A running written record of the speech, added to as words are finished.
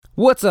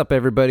What's up,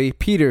 everybody?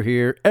 Peter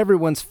here,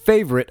 everyone's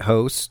favorite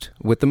host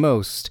with the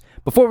most.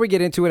 Before we get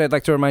into it, I'd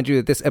like to remind you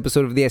that this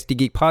episode of the SD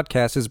Geek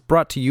Podcast is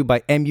brought to you by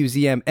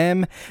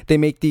MUZMM. They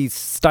make these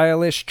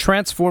stylish,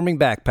 transforming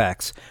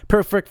backpacks,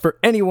 perfect for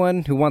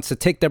anyone who wants to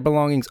take their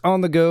belongings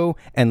on the go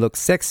and look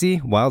sexy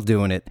while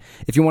doing it.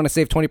 If you want to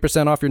save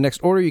 20% off your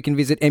next order, you can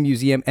visit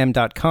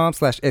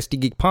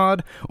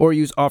muzmm.com/SDGeekPod or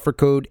use offer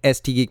code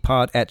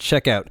SDGeekPod at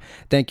checkout.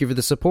 Thank you for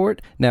the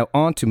support. Now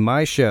on to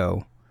my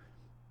show.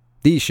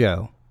 The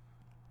show.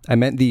 I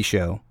meant the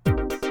show.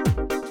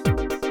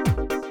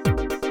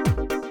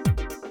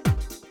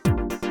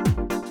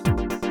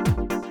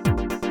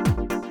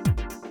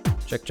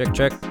 Check, check,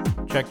 check.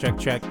 Check, check,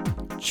 check.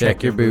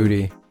 Check your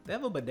booty. They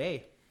have a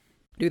bidet.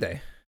 Do they? I'm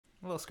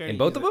a little scared. In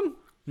both of them?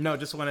 No,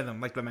 just one of them.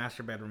 Like the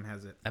master bedroom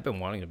has it. I've been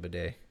wanting a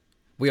bidet.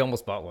 We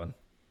almost bought one.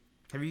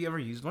 Have you ever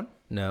used one?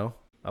 No,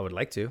 I would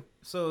like to.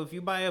 So if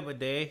you buy a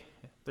bidet,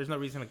 there's no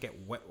reason to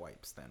get wet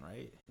wipes then,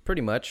 right?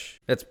 Pretty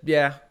much. That's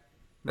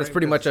Right,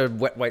 pretty much a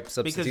wet wipe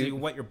substitute. Because you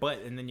wet your butt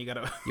and then you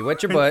gotta... You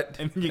wet your butt,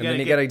 and then then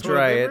you gotta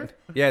dry it.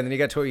 Yeah, and then you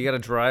gotta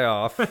dry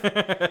off,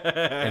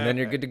 and then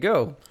you're good to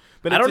go.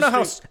 But I don't know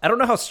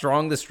how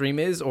strong the stream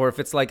is, or if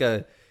it's like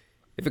if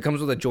it comes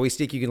with a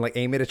joystick, you can like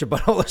aim it at your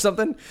butthole or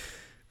something.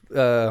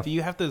 Do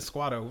you have to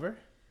squat over?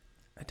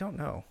 I don't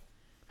know.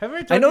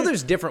 I know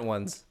there's different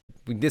ones.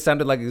 This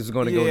sounded like this was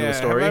going to go into a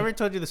story. Have I ever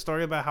told you the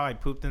story about how I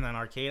pooped in an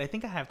arcade? I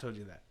think I have told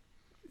you that.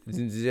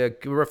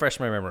 Refresh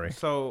my memory.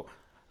 So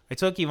I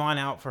took Yvonne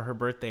out for her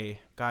birthday.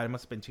 God, it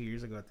must have been 2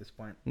 years ago at this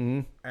point.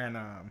 Mm-hmm. And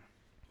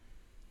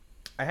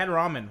I had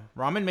ramen.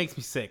 Ramen makes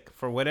me sick.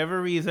 For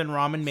whatever reason,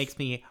 ramen makes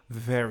me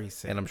very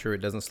sick. And I'm sure it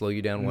doesn't slow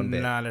you down one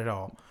bit. Not at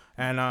all.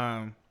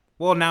 And,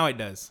 well, now it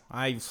does.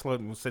 I've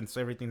slowed since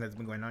everything that's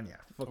been going on. Yeah,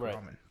 fuck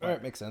ramen. All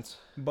right, makes sense.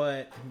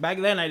 But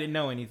back then, I didn't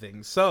know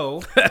anything.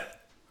 So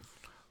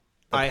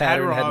I had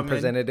ramen. Hadn't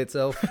presented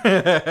itself.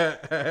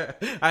 I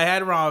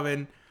had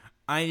ramen.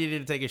 I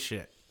needed to take a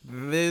shit.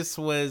 This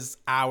was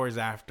hours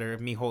after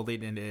me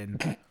holding it in.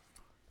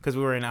 Because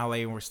we were in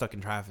LA and we're stuck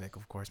in traffic,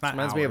 of course. Not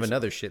reminds me of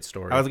another shit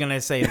story. I was going to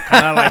say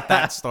kind of like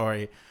that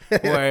story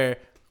where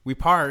we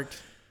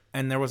parked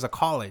and there was a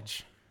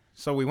college.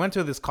 So we went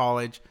to this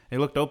college. It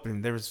looked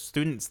open. There was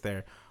students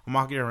there. I'm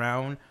walking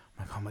around.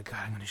 I'm like, oh my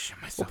God, I'm going to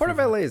shit myself. What part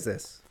of LA is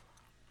this?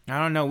 I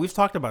don't know. We've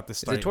talked about this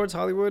story. Is it towards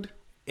Hollywood?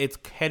 It's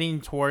heading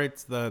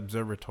towards the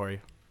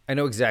observatory. I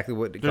know exactly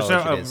what college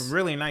it is.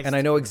 Really nice. And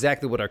I know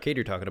exactly what arcade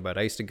you're talking about.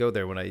 I used to go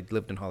there when I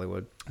lived in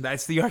Hollywood.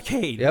 That's the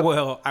arcade. Yep.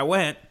 Well, I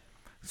went.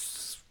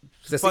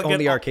 That's the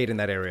only arcade in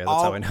that area.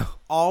 That's how I know.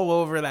 All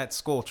over that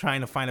school trying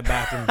to find a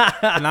bathroom.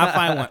 Did not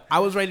find one. I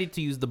was ready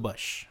to use the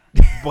bush.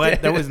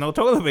 But there was no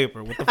toilet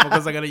paper. What the fuck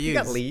was I going to use? You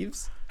got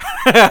leaves?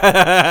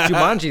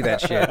 Jumanji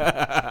that shit.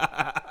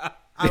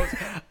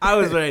 I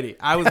was ready.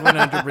 I was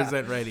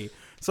 100% ready.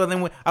 So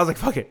then I was like,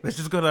 fuck it. Let's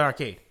just go to the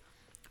arcade.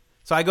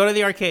 So I go to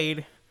the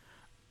arcade.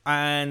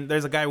 And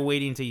there's a guy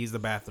waiting to use the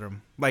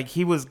bathroom. Like,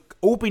 he was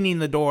opening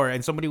the door,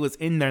 and somebody was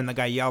in there, and the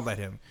guy yelled at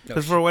him.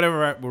 Because for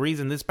whatever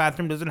reason, this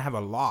bathroom doesn't have a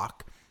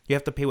lock. You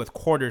have to pay with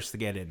quarters to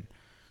get in.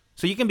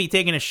 So you can be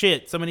taking a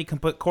shit. Somebody can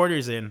put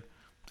quarters in,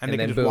 and they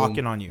can just walk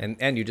in on you.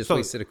 And you just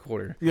wasted a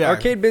quarter. Yeah.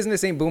 Arcade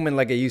business ain't booming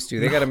like it used to.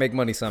 They got to make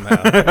money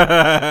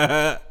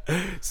somehow.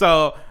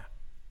 So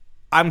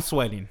I'm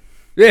sweating.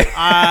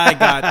 I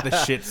got the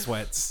shit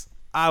sweats.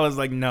 I was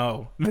like,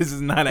 no, this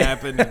is not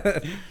happening.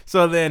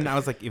 So then I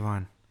was like,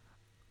 Yvonne,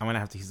 I'm going to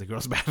have to use the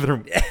girls'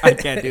 bathroom. I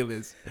can't do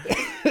this.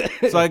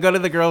 So I go to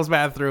the girls'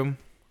 bathroom.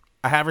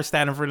 I have her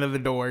stand in front of the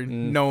door,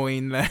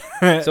 knowing that.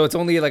 So it's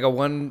only like a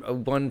one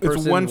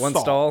person, one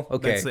stall?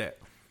 Okay. That's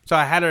it. So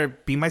I had her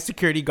be my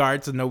security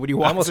guard so nobody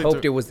walks. I almost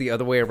hoped it was the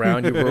other way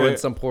around. You ruined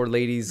some poor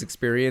lady's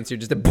experience. You're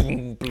just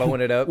boom,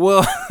 blowing it up.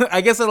 Well,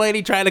 I guess a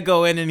lady tried to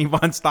go in and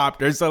Yvonne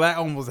stopped her. So that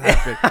almost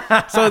happened.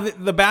 So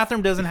the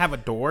bathroom doesn't have a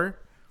door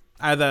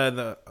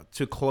to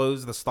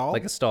close the stall.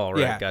 Like a stall, right?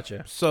 Yeah.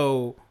 Gotcha.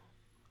 So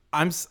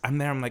I'm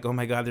there. I'm like, oh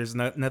my God, there's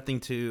nothing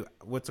to,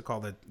 what's it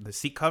called? The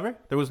seat cover?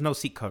 There was no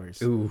seat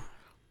covers. Ooh.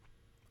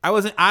 I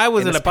was in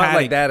a spot panic.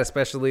 Like that,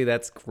 especially,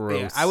 that's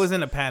gross. Yeah, I was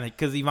in a panic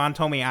because Yvonne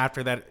told me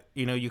after that,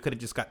 you could have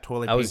just got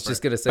toilet paper. I was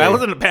just going to say. But I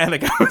was in a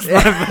panic. I was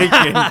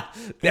not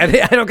thinking.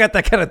 I don't got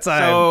that kind of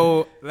time.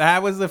 So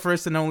that was the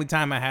first and only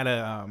time I had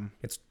a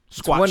it's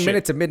squat 1 shit.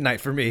 minute to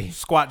midnight for me.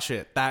 Squat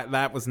shit.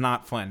 That was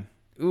not fun.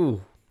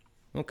 Ooh.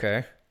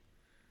 Okay.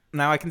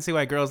 Now I can see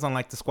why girls don't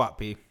like to squat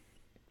pee.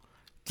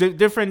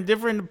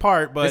 Different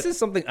part, but this is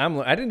something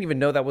I didn't even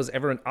know that was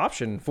ever an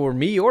option for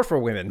me or for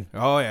women.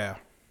 Oh yeah,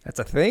 that's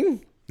a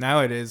thing. Now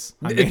it is.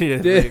 I made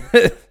it a thing.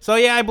 So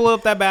yeah, I blew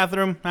up that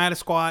bathroom. I had a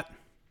squat.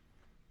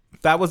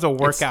 That was a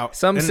workout.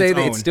 Some say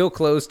that it's still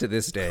closed to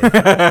this day.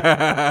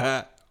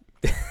 That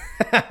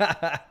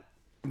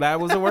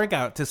was a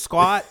workout to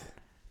squat,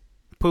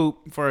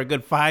 poop for a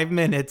good 5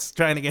 minutes,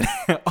 trying to get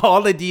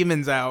all the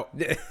demons out,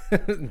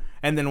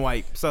 and then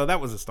wipe. So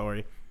that was a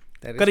story.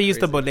 Could have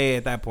used a bidet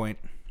at that point.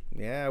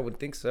 Yeah, I would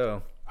think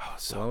so. Oh,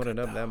 so blowing good, it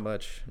up though. that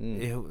much.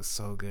 It was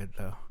so good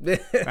though.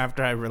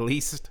 After I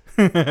released.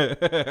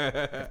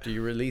 After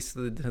you release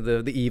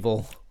the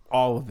evil.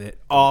 all of it.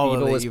 All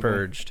evil of the was evil.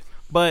 purged.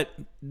 But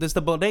does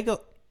the bodega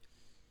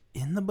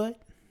in the butt?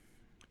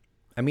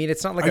 I mean,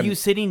 it's not like Are you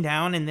sitting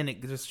down and then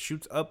it just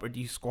shoots up, or do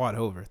you squat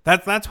over?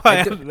 That's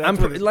why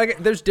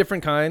there's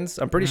different kinds.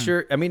 I'm pretty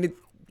sure. I mean,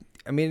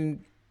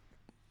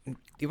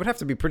 it would have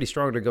to be pretty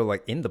strong to go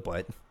like in the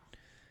butt.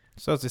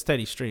 So it's a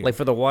steady stream. Like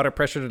for the water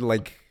pressure to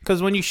like.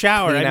 Because when you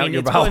shower, clean I out mean,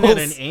 your it's going at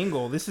bowels. an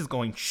angle. This is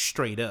going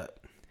straight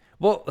up.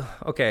 Well,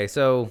 okay,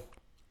 so.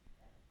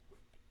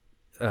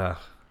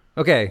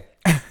 Okay.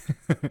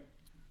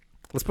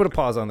 Let's put a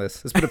pause on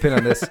this. Let's put a pin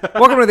on this.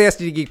 Welcome to the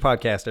STD Geek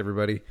Podcast,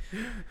 everybody.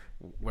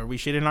 Where we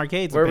shit in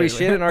arcades. Where apparently.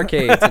 we shit in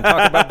arcades and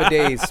talk about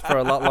bidets for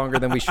a lot longer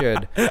than we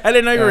should. I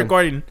didn't know you were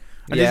recording.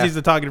 I yeah. just used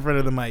to talk in front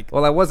of the mic.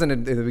 Well, I wasn't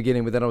in the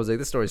beginning, but then I was like,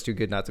 this story's too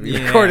good not to be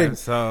recording.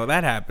 So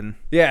that happened.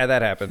 Yeah,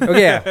 that happened.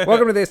 Okay, yeah.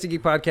 Welcome to the STD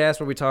Geek Podcast,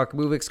 where we talk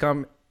movies,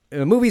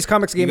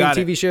 comics, gaming,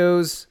 TV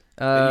shows.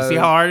 You see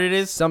how hard it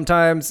is?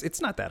 Sometimes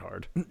it's not that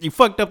hard. You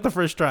fucked up the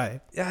first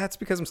try. Yeah, that's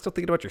because I'm still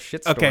thinking about your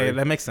shit story. Okay,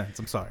 that makes sense.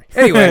 I'm sorry.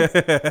 Anyway,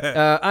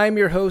 I'm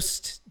your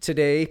host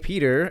today,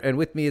 Peter, and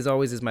with me as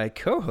always is my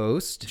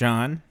co-host,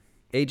 John.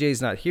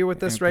 AJ's not here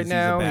with us right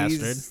now.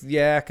 He's a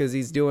bastard. Because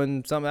he's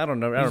doing something. I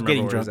don't know. I don't He's remember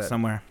getting where drunk he's at.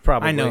 somewhere.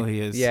 Probably. I know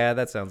he is. Yeah,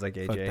 that sounds like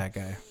AJ. Fuck that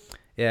guy.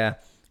 Yeah.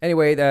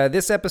 Anyway,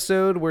 this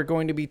episode we're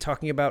going to be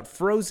talking about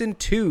Frozen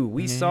 2.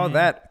 We saw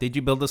that. Did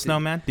you build a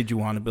snowman? Did you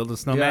want to build a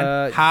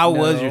snowman? How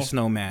was your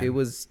snowman? It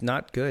was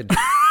not good.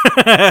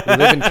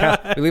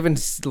 we live in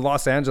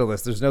Los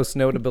Angeles. There's no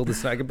snow to build a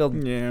snow. I could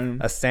build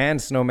a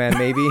sand snowman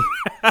maybe.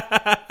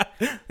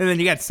 And then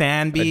you got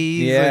sand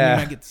bees. Yeah. And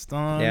you might get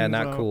stung. Yeah,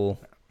 not cool.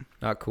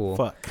 Not cool.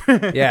 Fuck.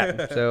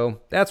 Yeah,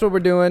 so that's what we're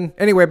doing.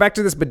 Anyway, back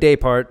to this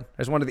bidet part.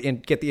 I just wanted to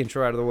get the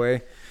intro out of the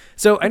way.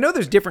 So I know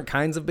there's different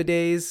kinds of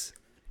bidets,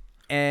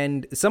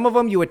 and some of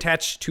them you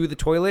attach to the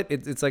toilet.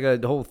 It's like a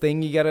whole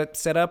thing you got to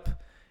set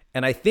up.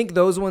 And I think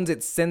those ones,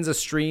 it sends a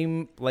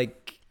stream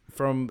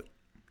from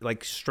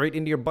straight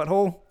into your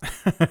butthole.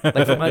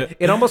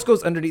 It almost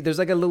goes underneath. There's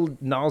like a little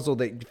nozzle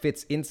that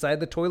fits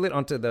inside the toilet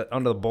onto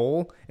the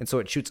bowl, and so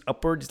it shoots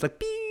upward, just like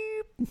beep.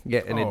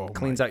 Yeah, and it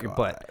cleans out your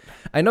butt.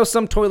 I know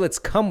some toilets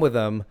come with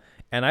them,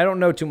 and I don't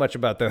know too much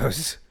about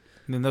those.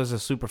 And then those are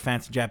super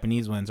fancy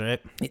Japanese ones, right?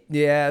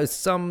 Yeah,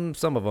 some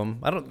of them.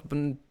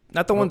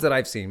 Not the ones that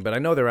I've seen, but I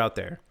know they're out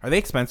there. Are they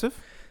expensive?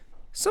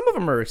 Some of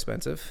them are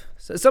expensive.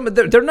 So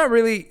they're not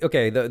really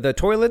okay. The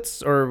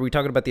toilets, or are we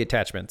talking about the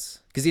attachments?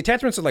 Because the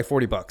attachments are like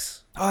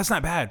 $40. Oh, that's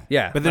not bad.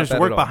 Yeah, but there's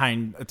work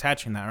behind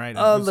attaching that, right?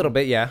 A little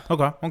bit, yeah.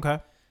 Okay. What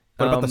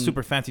about the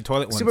super fancy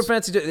toilet ones? Super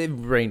fancy, it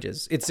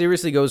ranges. It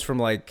seriously goes from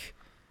like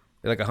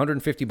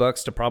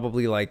 $150 to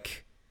probably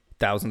like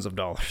thousands of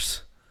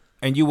dollars.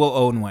 And you will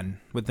own one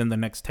within the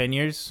next 10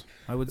 years,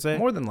 I would say.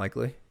 More than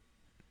likely.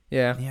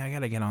 Yeah. Yeah, I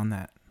gotta get on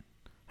that.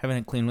 Having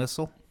a clean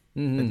whistle,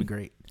 that'd be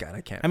great. God,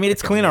 I can't. I mean,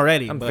 it's clean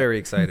already. I'm very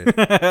excited.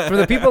 For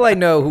the people I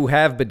know who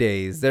have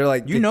bidets, they're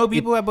like... You know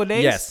people who have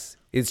bidets? Yes.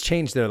 It's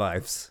changed their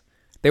lives.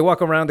 They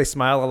walk around, they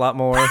smile a lot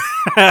more.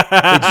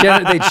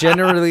 They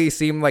generally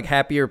seem like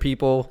happier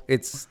people.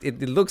 It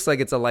looks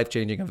like it's a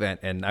life-changing event,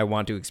 and I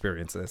want to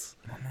experience this.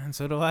 Oh, man,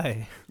 so do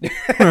I. You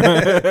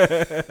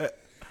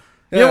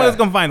know what? Let's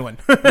go find one.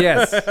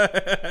 Yes.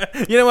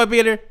 You know what,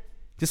 Peter?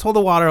 Just hold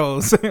the water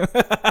hose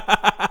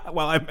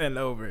while I bend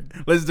over.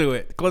 Let's do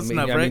it. Close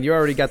enough, right? I mean, you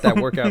already got that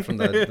workout from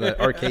the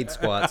arcade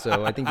squat,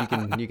 so I think you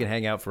can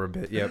hang out for a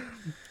bit. Yep.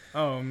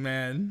 Oh,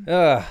 man.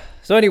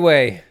 So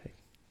anyway...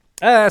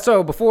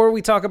 so before we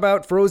talk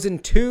about Frozen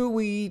 2,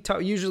 we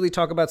usually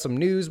talk about some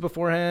news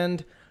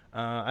beforehand.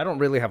 I don't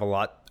really have a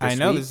lot this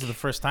week. This is the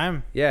first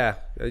time. Yeah,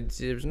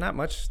 there's not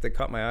much that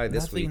caught my eye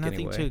this week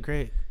anyway. Nothing too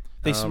great.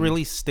 They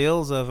released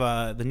stills of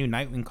the new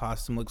Nightwing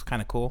costume. Looks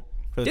kind of cool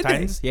for the Did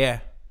Titans. they? Yeah,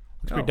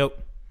 looks pretty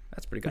dope.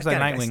 That's pretty good. Looks like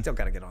I Nightwing. still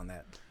got to get on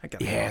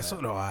that. So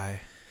do I.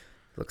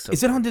 Looks so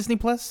Is it on Disney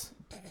Plus?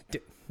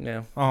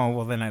 No. Oh,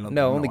 well, then I don't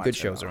No, know. only good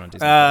shows are on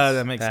Disney Plus.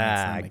 That makes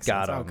sense. That makes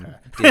got sense. them.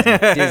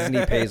 Okay.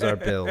 Disney pays our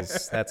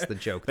bills. That's the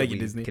joke that Thank you, we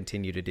Disney.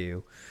 continue to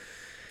do.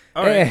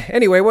 All right.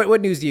 Anyway,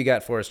 what news do you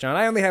got for us, John?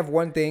 I only have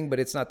one thing, but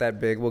it's not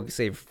that big. We'll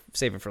save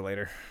it for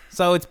later.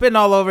 So it's been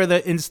all over the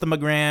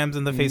Instagrams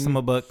and the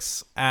Facebook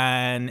books,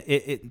 and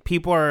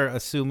people are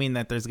assuming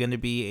that there's going to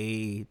be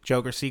a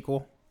Joker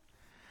sequel.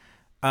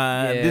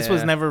 This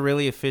was never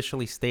really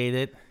officially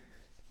stated.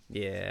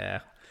 Yeah.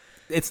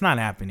 It's not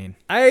happening.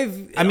 I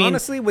mean,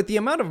 honestly, with the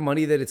amount of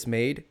money that it's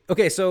made.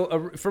 Okay,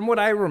 so from what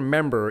I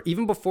remember,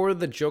 even before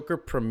the Joker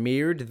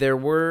premiered, there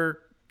were,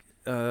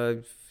 for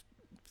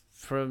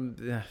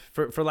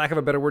lack of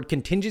a better word,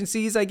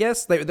 contingencies, I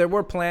guess. There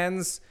were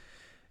plans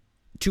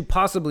to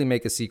possibly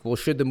make a sequel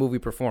should the movie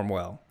perform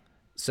well.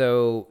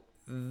 So,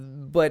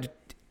 but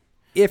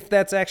if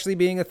that's actually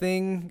being a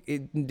thing,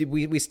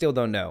 we still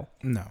don't know.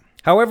 No.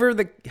 However,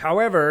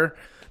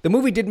 the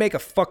movie did make a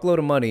fuckload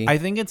of money. I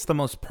think it's the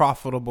most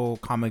profitable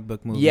comic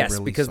book movie. Yes,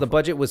 because the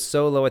budget was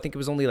so low. I think it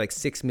was only like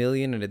 $6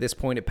 million, and at this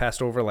point, it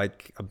passed over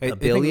like a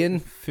billion.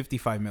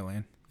 $55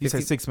 million. You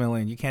said 6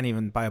 million. You can't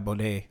even buy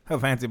a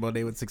fancy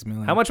bidet with 6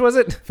 million. How much was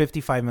it?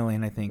 55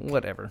 million, I think.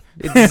 Whatever.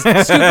 It's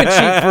stupid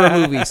cheap for a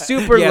movie.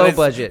 Super low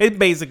budget. It's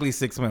basically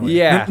 6 million.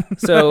 Yeah.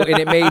 So, and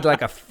it made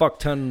like a fuck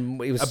ton.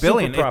 It was a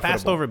billion. Super It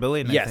passed over a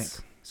billion, yes. I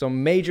think. So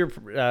major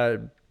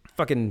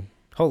fucking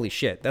holy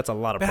shit. That's a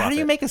lot of But profit. how do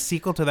you make a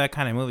sequel to that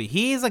kind of movie?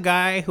 He's a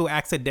guy who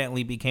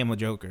accidentally became a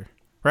Joker,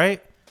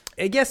 right?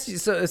 I guess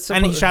so,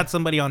 And he shot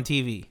somebody on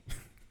TV.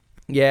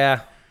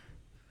 Yeah.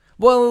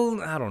 Well,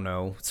 I don't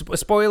know.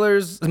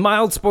 Spoilers,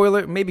 mild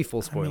spoiler, maybe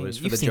full spoilers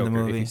for you've the seen the Joker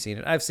movie. if you've seen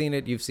it. I've seen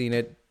it. You've seen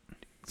it.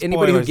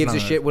 Anybody who gives a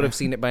shit would have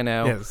seen it by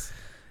now. Yes.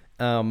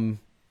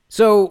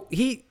 So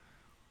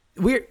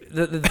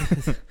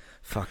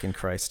fucking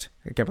Christ.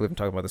 I can't believe I'm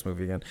talking about this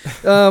movie again.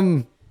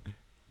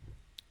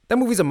 That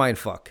movie's a mind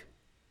fuck.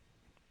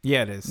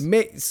 Yeah, it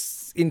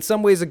is. In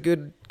some ways a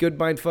good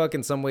mind fuck,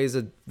 in some ways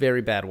a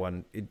very bad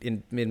one,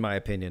 in my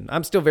opinion.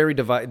 I'm still very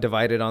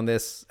divided on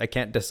this. I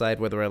can't decide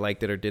whether I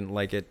liked it or didn't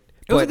like it.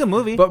 It was a good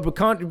movie. But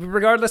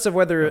regardless of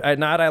whether or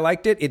not I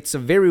liked it, it's a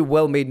very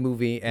well-made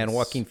movie, and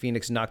Joaquin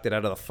Phoenix knocked it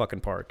out of the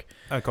fucking park.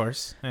 Of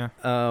course, yeah.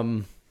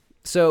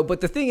 So,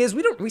 but the thing is,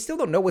 we still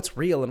don't know what's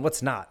real and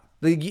what's not.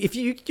 If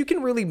you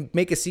can really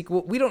make a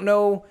sequel, we don't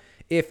know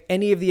if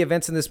any of the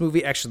events in this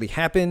movie actually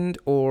happened,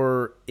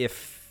 or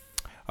if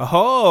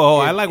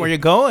I like where you're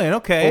going.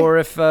 Okay. or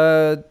if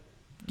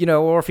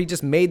or if he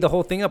just made the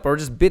whole thing up, or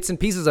just bits and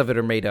pieces of it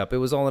are made up. It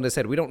was all in his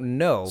head. We don't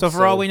know. So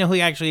for all we know,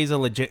 he actually is a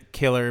legit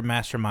killer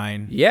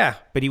mastermind. Yeah.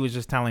 But he was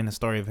just telling the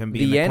story of him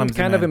being The a end clumsy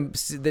kind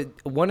man.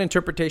 of one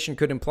interpretation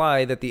could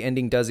imply that the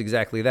ending does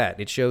exactly that.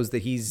 It shows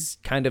that he's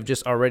kind of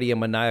just already a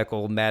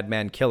maniacal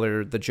madman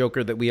killer, the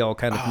Joker that we all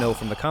kind of know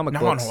from the comic Now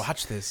I want books. to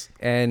watch this.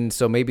 And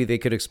so maybe they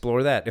could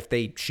explore that if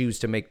they choose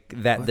to make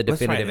that the Let's write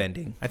definitive it.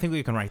 ending. I think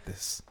we can write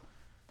this.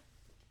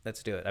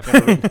 Let's do it. I've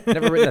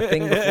never written a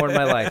thing before in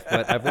my life,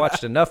 but I've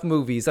watched enough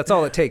movies. That's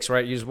all it takes,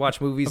 right? You just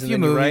watch movies and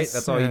then you write.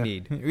 That's all you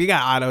need. We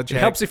got auto check. It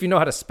helps if you know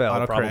how to spell,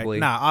 autocorrect. probably.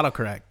 Nah,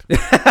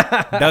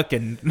 autocorrect.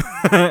 Ducking.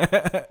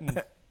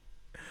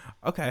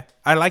 Okay.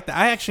 I like that.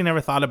 I actually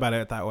never thought about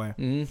it that way.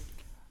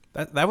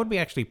 Mm-hmm. That would be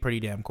actually pretty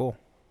damn cool.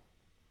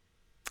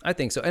 I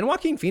think so. And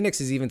Joaquin Phoenix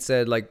has even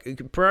said,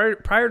 like, prior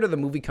to the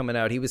movie coming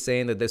out, he was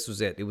saying that this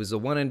was it. It was a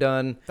one and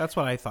done. That's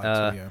what I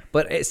thought too, yeah.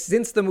 But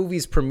since the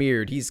movie's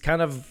premiered, he's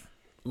kind of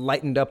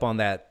lightened up on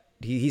that.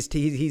 He's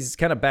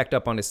kind of backed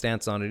up on his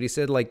stance on it. He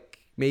said, like,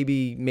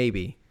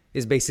 maybe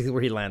is basically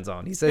where he lands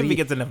on. He said if he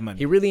gets enough money.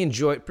 He really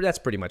enjoyed. That's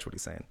pretty much what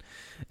he's saying.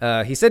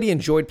 He said he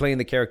enjoyed playing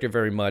the character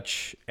very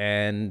much,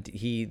 and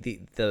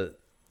the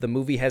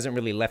movie hasn't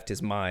really left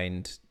his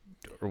mind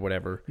or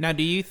whatever. Now,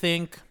 do you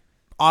think?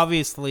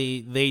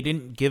 Obviously, they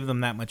didn't give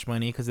them that much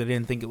money because they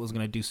didn't think it was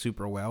going to do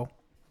super well.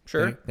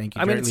 Sure. Thank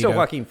you. I mean, it's still Leto.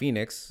 Joaquin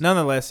Phoenix.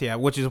 Nonetheless, yeah,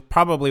 which is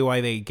probably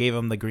why they gave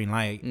him the green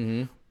light.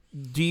 Mm-hmm.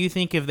 Do you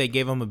think if they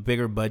gave him a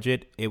bigger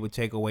budget, it would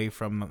take away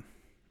from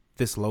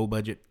this low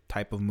budget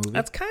type of movie?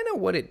 That's kind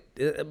of what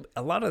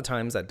a lot of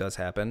times that does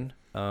happen.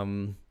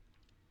 I'll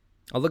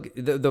look.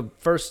 The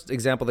first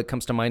example that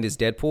comes to mind is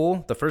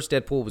Deadpool. The first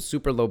Deadpool was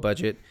super low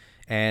budget,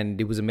 and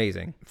it was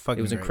amazing. Fucking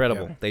it was great,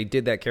 incredible. yeah. They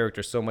did that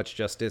character so much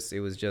justice. It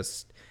was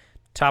just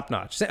top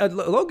notch.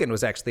 Logan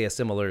was actually a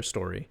similar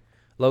story.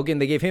 Logan,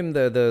 they gave him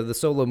the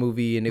solo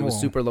movie, and it was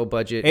super low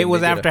budget. It and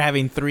was they did after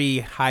having 3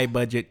 high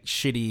budget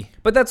shitty.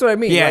 But that's what I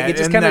mean. Yeah, Like, it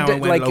just and kind now it of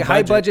went like low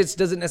high budget. budgets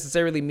doesn't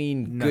necessarily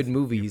mean good Nothing.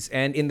 movies.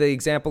 And in the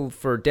example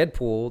for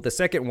Deadpool, the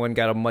second one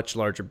got a much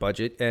larger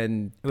budget,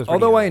 and It was pretty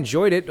although I high.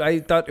 enjoyed it, I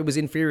thought it was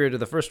inferior to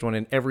the first one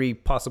in every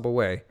possible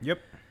way. Yep.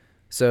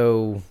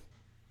 So,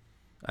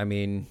 I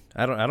mean,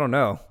 I don't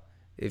know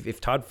if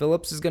Todd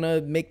Phillips is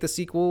gonna make the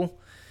sequel.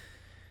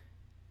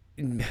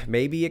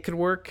 Maybe it could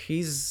work.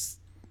 He's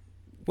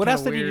What kinda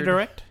else did he weird.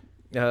 direct?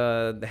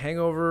 The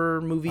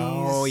Hangover movies.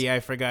 Oh yeah, I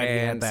forgot he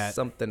had and that.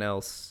 something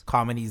else.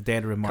 Comedy's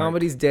dead remark.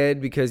 Comedy's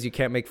dead because you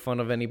can't make fun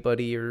of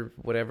anybody or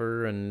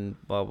whatever, and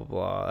blah blah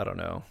blah. I don't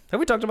know. Have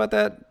we talked about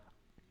that?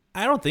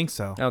 I don't think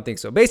so. I don't think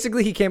so.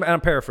 Basically, he came out.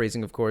 I'm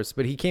paraphrasing, of course,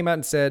 but he came out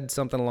and said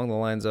something along the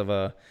lines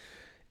of,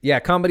 "Yeah,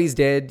 comedy's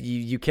dead.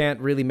 You can't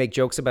really make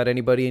jokes about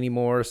anybody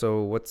anymore.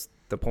 So what's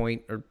the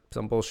point?" Or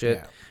some bullshit.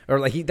 Yeah. Or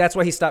like that's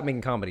why he stopped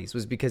making comedies,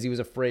 was because he was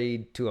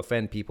afraid to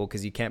offend people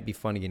because you can't be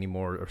funny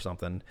anymore or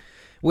something.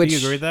 Which, Do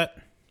you agree with that?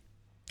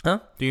 Huh?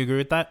 Do you agree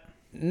with that?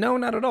 No,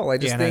 not at all. I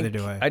just Yeah, think neither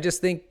do I. I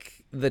just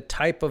think the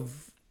type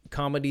of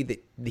comedy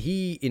that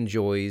he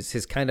enjoys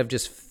has kind of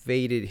just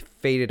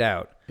faded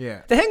out.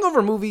 Yeah. The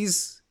Hangover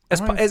movies,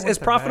 as I don't even as think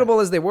they're profitable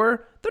as they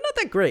were, they're not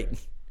that great.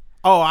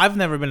 Oh, I've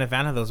never been a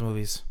fan of those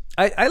movies.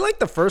 I like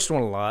the first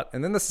one a lot,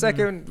 and then the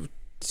second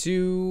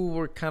two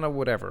were kind of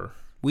whatever.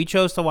 We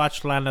chose to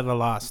watch Land of the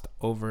Lost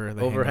over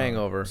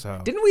Hangover. So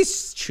Didn't we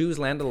choose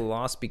Land of the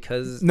Lost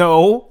because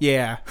no,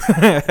 yeah,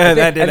 that did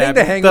I think happen.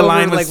 the Hangover,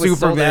 line was like, was super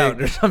sold big,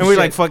 out or some and we shit.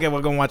 like fuck it,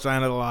 we're gonna watch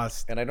Land of the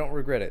Lost. and I don't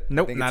regret it.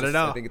 Nope, I think not it's at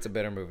all. I think it's a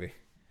better movie,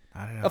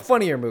 I don't a know,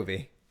 funnier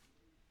movie.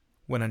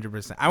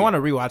 100%. I want to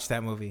rewatch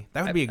that movie.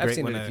 That would be a I've great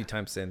seen one. it a few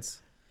times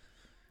since.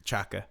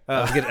 Chaka.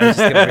 I was just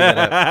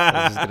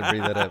gonna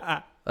bring that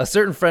up. A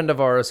certain friend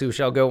of ours who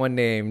shall go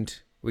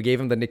unnamed We gave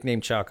him the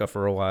nickname Chaka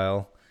for a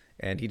while,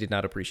 and he did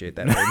not appreciate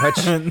that very much.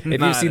 If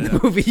Nah, you've seen the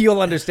movie,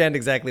 you'll understand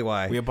exactly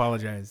why. We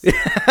apologize.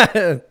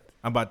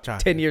 About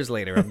chocolate. 10 years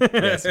later,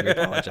 yes, we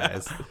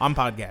apologize. On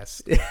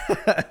podcast.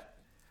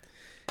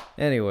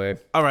 Anyway.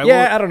 All right.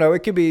 Yeah, well, I don't know. It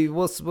could be,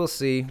 we'll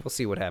see. We'll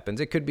see what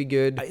happens. It could be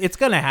good. it's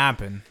going to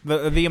happen.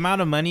 The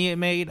amount of money it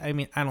made, I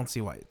mean, I don't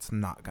see why it's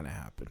not going to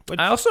happen. But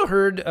I also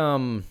heard,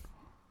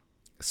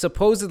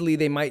 supposedly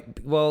they might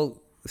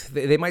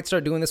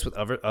start doing this with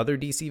other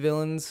DC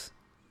villains.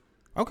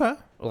 okay.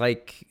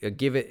 Like,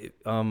 give it,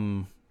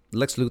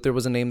 Lex Luthor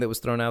was a name that was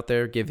thrown out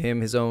there. Give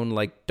him his own,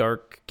 like,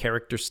 dark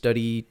character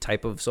study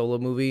type of solo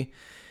movie.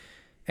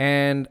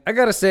 And I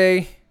gotta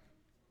say,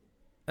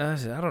 I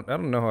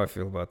don't know how I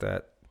feel about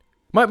that.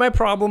 My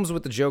problems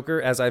with the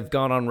Joker, as I've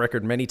gone on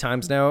record many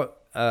times now,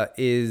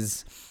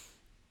 is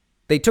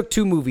they took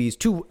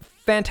two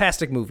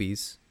fantastic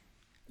movies,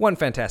 one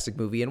fantastic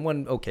movie and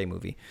one okay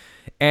movie,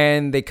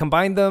 and they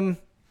combined them,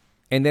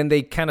 and then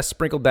they kind of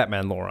sprinkled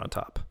Batman lore on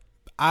top.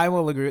 I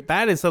will agree.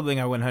 That is something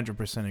I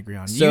 100% agree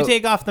on. So- you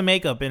take off the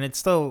makeup, and it's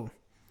still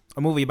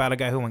a movie about a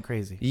guy who went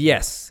crazy.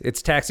 Yes,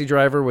 it's Taxi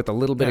Driver with a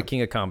little bit Yeah. of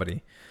King of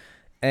Comedy,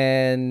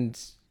 and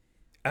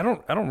I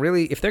don't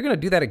really, if they're gonna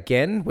do that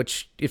again,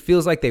 which it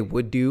feels like they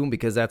would do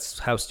because that's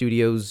how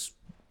studios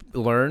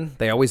learn.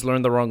 They always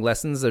learn the wrong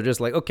lessons. They're just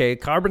like, okay,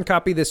 carbon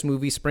copy this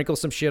movie, sprinkle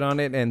some shit on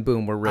it, and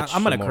boom, we're rich.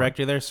 I'm going some to more. correct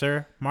you there,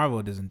 sir.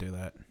 Marvel doesn't do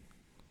that.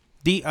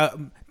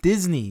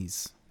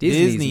 Disney's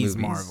Disney's movies.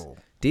 Marvel.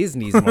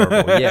 Disney's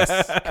Marvel.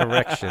 Yes,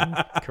 correction.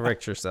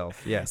 Correct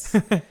yourself. Yes.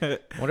 I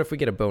wonder if we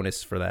get a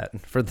bonus for that,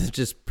 for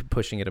just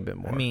pushing it a bit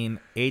more. I mean,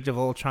 Age of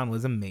Ultron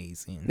was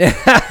amazing.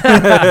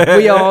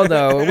 We all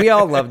know. We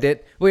all loved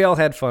it. We all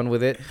had fun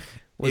with it.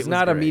 Was was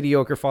not a great.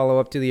 mediocre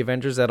follow-up to the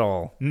Avengers at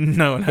all.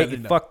 No, Hey,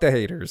 fuck the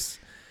haters.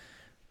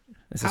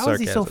 This How is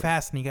he so sarcasm.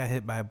 fast and he got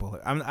hit by a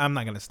bullet? I'm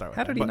not going to start with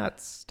How that, did he but not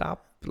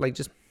stop? Like,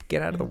 just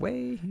get out of the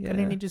way? Yeah.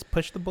 Couldn't he just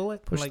push the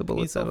bullet? Push Like, the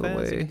bullets he's so out of the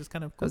fast, he way. can just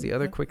kind of Was the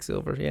other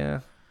Quicksilver? Yeah.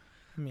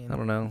 I mean, I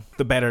don't know.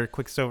 the better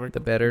Quicksilver. The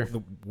better.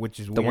 Which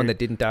is The one weird. that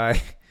didn't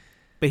die.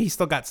 But he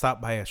still got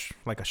stopped by a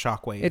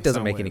shockwave. It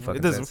doesn't make somewhere. any fucking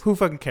It doesn't. sense. Who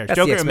fucking cares? That's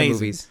Joker the X-Men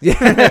amazing. movies.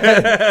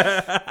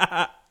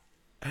 Yeah.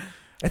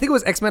 I think it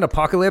was X-Men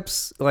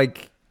Apocalypse.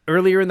 Like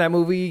earlier in that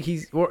movie,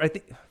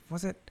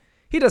 was it?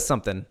 He does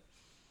something,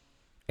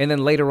 and then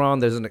later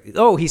on,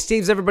 he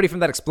saves everybody from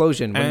that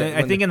explosion. And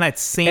I think in that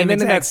same and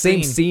then in that exact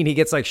same scene, he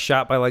gets like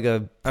shot by like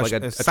a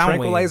sound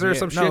tranquilizer wave. or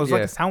some No, shit. it was yeah.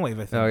 like a sound wave.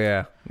 I think. Oh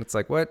yeah, it's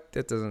like what?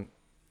 It doesn't.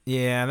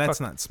 Yeah, that's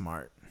not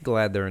smart.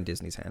 Glad they're in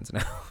Disney's hands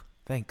now.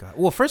 Thank God.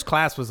 Well, First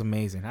Class was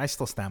amazing. I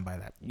still stand by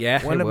that.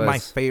 Yeah, One it of my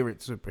was. favorite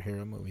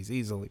superhero movies,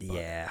 easily. But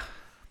Yeah,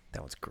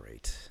 that was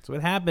great. that's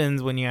what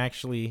happens when you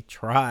actually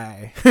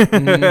try.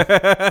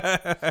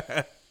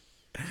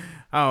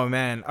 Oh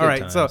man! All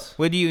Good right. So, times.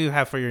 what do you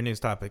have for your news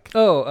topic?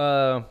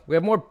 Oh, we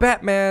have more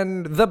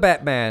Batman, the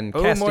Batman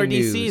Oh, casting more DC.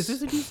 news. Is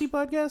this a DC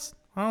podcast?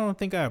 I don't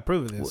think I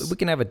approve of this. We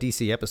can have a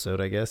DC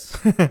episode, I guess.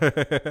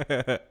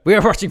 We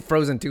are watching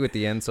Frozen 2 at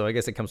the end, so I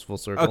guess it comes full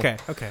circle. Okay.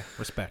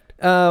 Respect.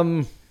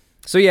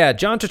 So yeah,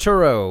 John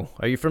Turturro.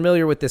 Are you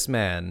familiar with this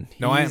man?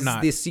 No, I am He's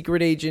not. the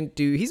secret agent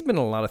dude. He's been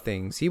in a lot of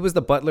things. He was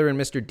the butler in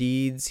Mr.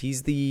 Deeds.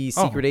 He's the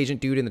secret agent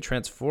dude in the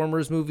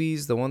Transformers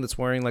movies, the one that's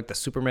wearing like the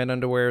Superman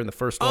underwear in the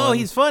first one. Oh,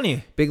 he's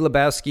funny. Big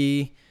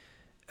Lebowski.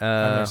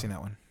 I've never seen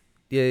that one.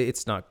 Yeah,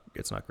 it's not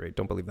great.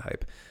 Don't believe the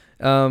hype.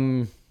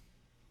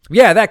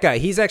 Yeah, that guy.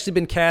 He's actually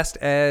been cast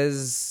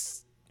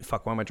as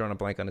why am I drawing a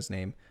blank on his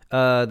name?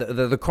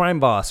 The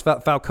crime boss,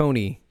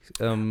 Falcone.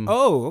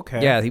 Oh,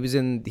 okay. Yeah,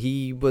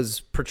 he was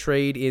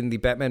portrayed in the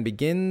Batman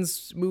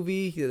Begins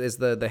movie as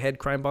the head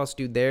crime boss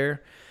dude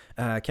there.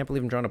 I can't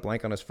believe I'm drawing a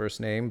blank on his first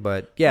name,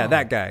 but yeah,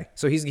 that guy.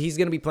 So he's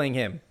gonna be playing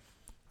him.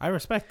 I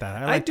respect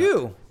that. I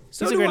do.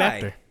 So He's a do great I.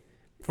 actor.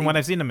 From what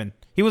I've seen him in,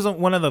 he was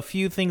one of the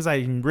few things I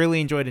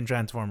really enjoyed in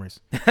Transformers.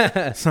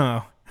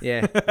 So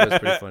Yeah, that was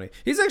pretty funny.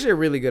 He's actually a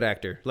really good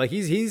actor. Like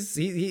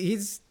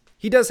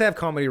he does have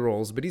comedy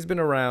roles, but he's been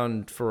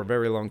around for a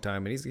very long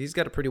time, and he's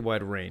got a pretty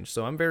wide range.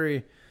 So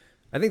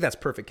I think that's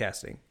perfect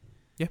casting.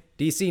 Yeah.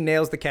 DC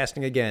nails the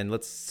casting again.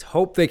 Let's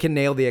hope they can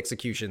nail the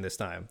execution this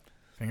time.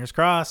 fingers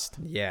crossed.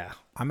 Yeah.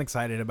 I'm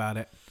excited about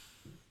it.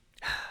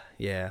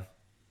 Yeah.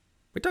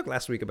 We talked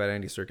last week about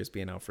Andy Serkis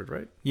being Alfred,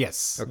 right?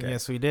 Yes. Okay.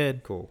 Yes, we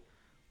did. Cool.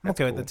 I'm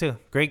okay with it too.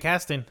 Great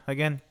casting.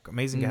 Again,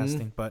 amazing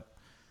casting. But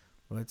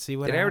let's see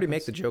what Did I already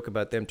make happens. the joke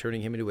about them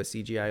turning him into a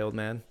CGI old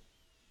man?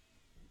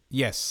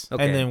 Yes.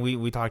 Okay. And then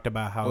we talked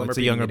about how Well, I'm it's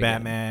a repeating younger it again.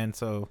 Batman,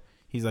 so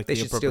he's like They the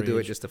should still do it appropriate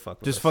age. just to fuck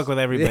with Just us. fuck with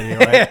everybody,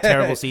 right?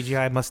 Terrible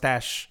CGI,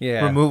 mustache,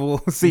 Yeah. removal,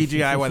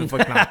 CGI. Why the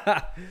fuck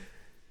not?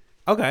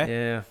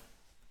 Okay.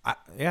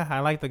 Yeah. I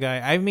like the guy.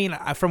 I mean,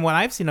 from what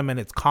I've seen him in,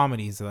 it's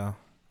comedies though,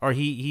 or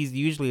he's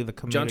usually the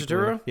comedic. John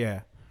Turturro? relief.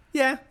 Yeah.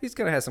 Yeah, he's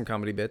gonna have some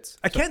comedy bits.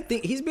 I can't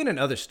think. He's been in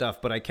other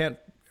stuff, but I can't,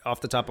 off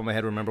the top of my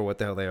head, remember what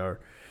the hell they are.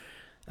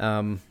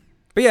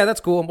 But yeah, that's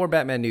cool. More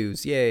Batman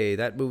news. Yay!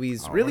 That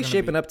movie's we're really gonna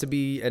shaping up to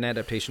be an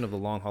adaptation of The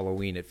Long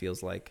Halloween. It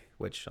feels like,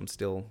 which I'm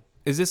still.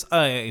 Is this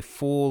a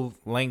full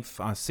length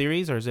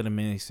series or is it a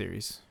mini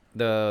series?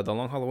 The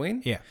Long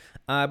Halloween? Yeah.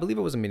 I believe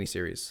it was a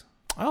miniseries.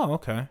 Oh,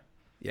 okay.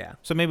 Yeah.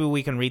 So maybe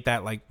we can read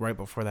that like right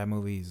before that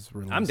movie's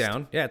released. I'm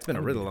down. Yeah, it's been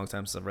a really long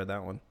time since I've read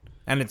that one.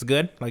 And it's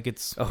good? Like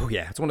it's... Oh,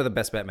 yeah. It's one of the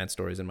best Batman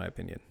stories, in my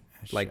opinion.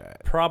 Like,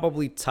 Shit.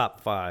 probably top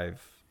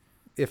 5.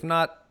 If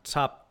not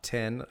top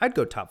 10, I'd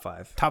go top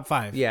 5. Top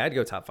 5? Yeah, I'd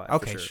go top 5.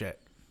 Okay, for sure. shit.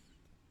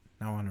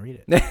 Now I want to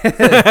read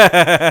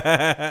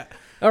it.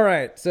 All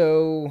right.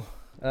 So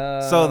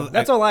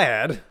that's all I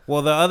had.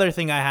 Well, the other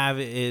thing I have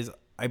is,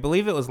 I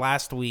believe it was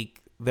last week,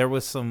 there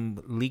was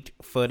some leaked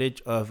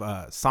footage of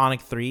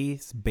Sonic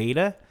 3's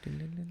beta,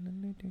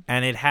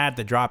 and it had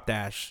the drop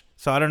dash.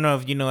 So I don't know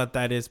if you know what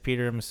that is,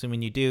 Peter. I'm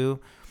assuming you do.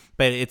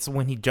 But it's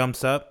when he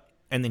jumps up,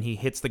 and then he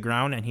hits the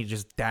ground, and he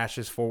just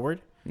dashes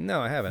forward.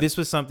 No, I haven't. This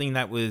was something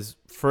that was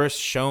first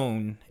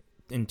shown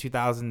in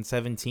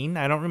 2017.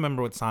 I don't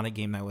remember what Sonic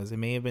game that was. It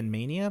may have been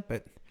Mania,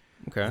 but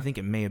okay. I think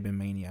it may have been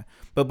Mania.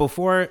 But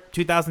before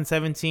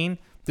 2017,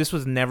 this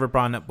was never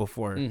brought up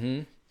before.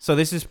 Mm-hmm. So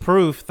this is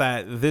proof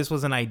that this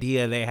was an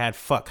idea they had.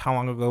 Fuck, how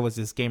long ago was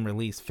this game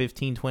released?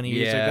 15, 20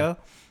 years ago?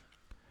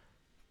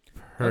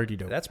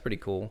 That's pretty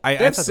cool. I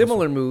they have thought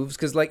similar moves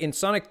because, like in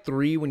Sonic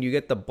 3, when you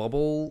get the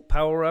bubble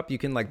power up, you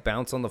can like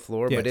bounce on the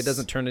floor, but it Yes.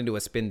 doesn't turn into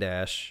a spin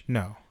dash.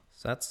 No.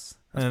 So that's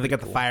And then they got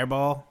pretty the cool.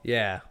 fireball.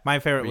 Yeah. My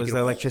favorite Where you was can-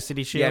 the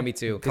electricity shield. Yeah, me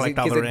too. Collect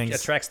all the it rings.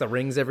 attracts the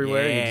rings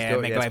everywhere. and you just Yeah,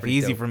 go, make it's life pretty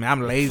easy dope. for me.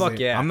 I'm lazy. Fuck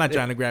yeah. I'm not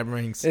trying to grab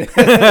rings.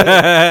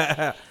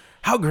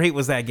 How great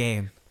was that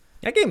game?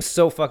 That game's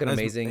so fucking That's-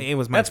 amazing. it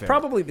was my That's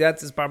favorite.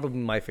 probably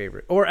my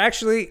favorite. Or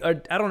actually, I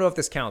don't know if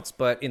this counts,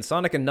 but in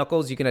Sonic and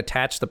Knuckles, you can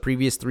attach the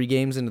previous 3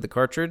 games into the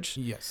cartridge.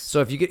 Yes.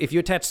 So if you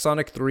attach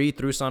Sonic 3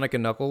 through Sonic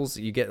and Knuckles,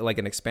 you get like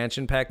an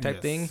expansion pack type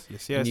Yes, thing.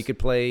 yes, And yes. you could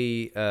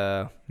play.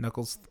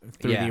 Knuckles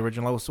through Yeah. the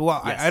original levels.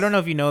 Well, Yes. I don't know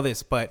if you know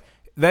this, but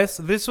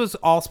this was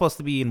all supposed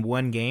to be in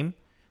one game,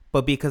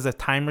 but because of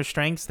time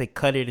restraints, they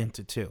cut it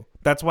into 2.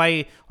 That's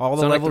why all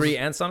the Sonic levels. 3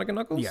 and Sonic and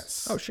Knuckles.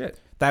 Yes. Oh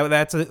shit.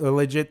 That's a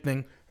legit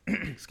thing.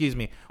 Excuse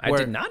me. I where-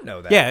 did not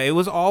know that. Yeah, it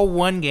was all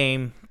one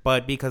game,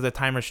 but because of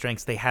time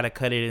restraints, they had to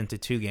cut it into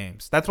 2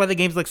 games. That's why the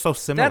games look so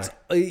similar.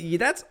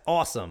 That's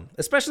awesome,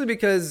 especially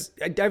because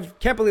I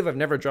can't believe I've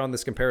never drawn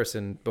this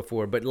comparison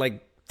before. But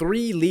like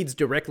 3 leads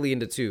directly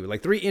into 2.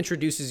 Like 3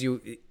 introduces you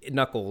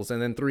Knuckles,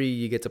 and then 3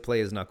 you get to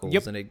play as Knuckles,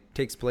 Yep. and it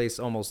takes place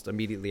almost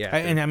immediately after.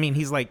 And I mean,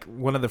 he's like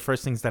one of the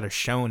first things that are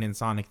shown in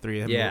Sonic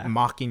 3. Yeah.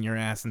 Mocking your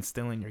ass and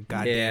stealing your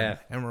goddamn Yeah.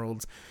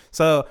 emeralds.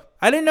 So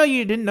I didn't know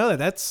you didn't know that.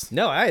 That's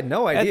No, I had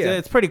no idea.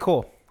 it's pretty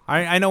cool.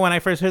 I know when I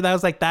first heard that, I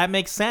was like, that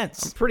makes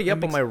sense. Pretty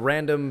up on my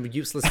random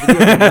useless video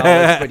game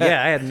knowledge, but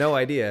yeah, I had no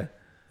idea.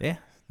 Yeah.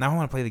 Now I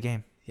want to play the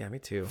game. Yeah, me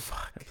too.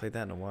 Fuck. I played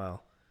that in a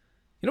while.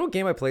 You know what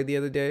game I played the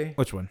other day?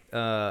 Which one?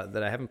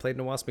 That I haven't played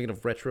in a while. Speaking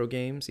of retro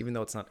games, even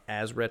though it's not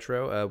as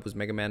retro, was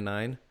Mega Man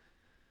 9.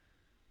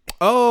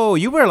 Oh,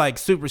 you were like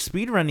super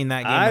speed running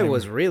that game. I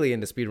was really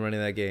into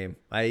speedrunning that game.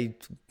 I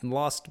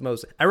lost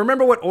most. I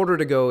remember what order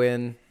to go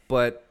in,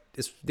 but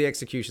the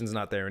execution's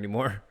not there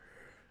anymore.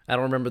 I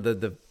don't remember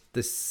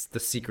the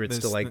secrets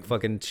to like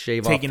fucking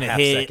shave taking off a half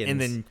hit seconds. and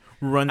then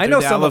run through I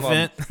know the some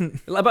elephant. of them.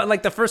 About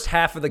like the first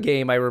half of the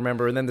game I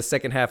remember, and then the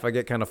second half I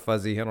get kind of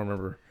fuzzy. I don't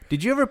remember.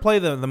 Did you ever play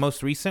the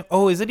most recent?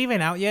 Oh, is it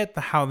even out yet?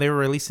 How they were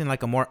releasing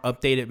like a more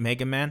updated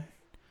Mega Man?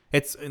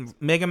 It's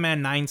Mega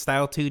Man 9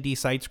 style 2D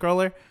side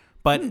scroller,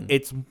 but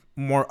it's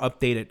more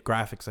updated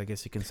graphics, I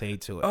guess you can say,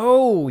 to it.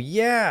 Oh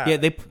yeah, Yeah,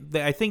 they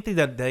I think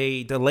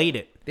they delayed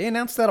it. They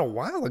announced that a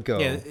while ago.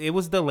 Yeah, it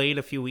was delayed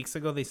a few weeks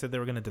ago. They said they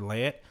were going to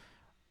delay it,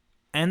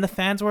 and the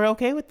fans were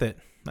okay with it.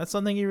 That's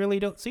something you really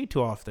don't see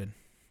too often.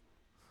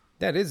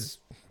 That is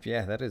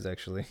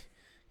actually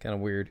kind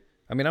of weird.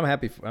 I mean, I'm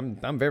happy.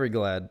 I'm very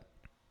glad.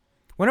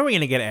 When are we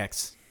going to get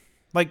X?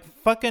 Like,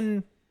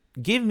 fucking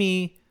give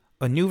me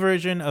a new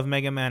version of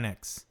Mega Man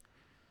X.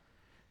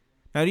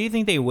 Now, do you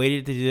think they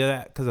waited to do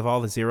that because of all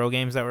the Zero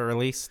games that were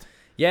released?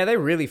 Yeah, they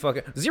really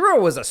fucking Zero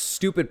was a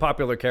stupid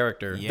popular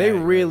character. Yeah, they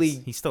really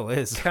he still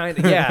is. kind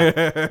of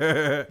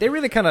they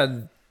really kind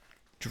of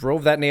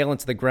drove that nail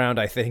into the ground,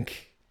 I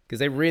think, because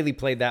they really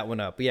played that one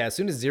up. But yeah, as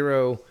soon as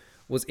Zero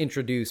was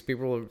introduced,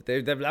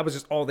 that was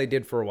just all they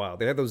did for a while.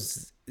 They had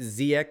those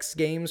ZX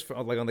games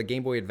like on the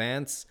Game Boy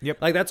Advance.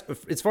 Yep. Like that's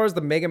as far as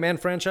the Mega Man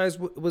franchise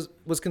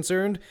was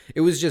concerned,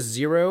 it was just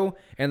Zero,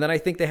 and then I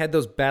think they had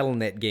those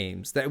BattleNet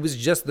games. That it was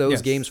just those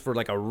Yes. games for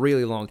like a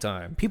really long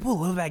time. People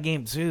love that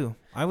game too.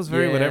 I was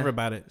very Yeah, whatever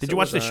about it. Did so you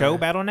watch was the show I.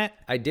 BattleNet?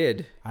 I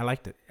did. I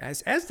liked it.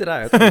 As did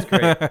I. I thought it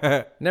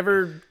was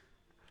great.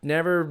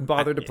 Never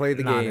bothered to play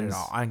the Not games. at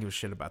all. I don't give a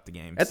shit about the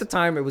games. At the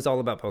time, it was all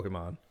about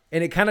Pokemon,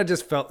 and it kind of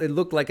just felt. It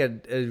looked like a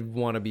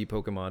wannabe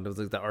Pokemon. It was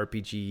like the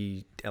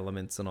RPG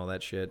elements and all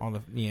that shit. I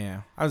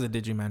was a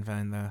Digimon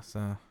fan though, so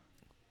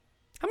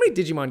How many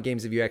Digimon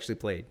games have you actually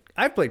played?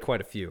 I've played quite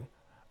a few.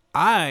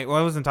 I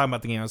wasn't talking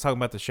about the game. I was talking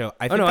about the show.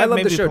 I I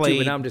love the show too,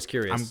 but now I'm just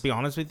curious. I'm be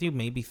honest with you,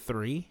 maybe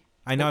 3.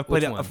 I know I Which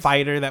played a ones?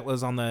 fighter that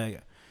was on the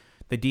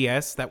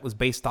DS that was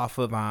based off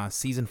of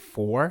season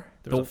 4.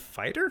 There was a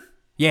fighter.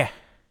 Yeah,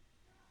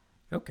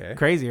 Okay.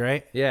 crazy,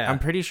 right? Yeah. I'm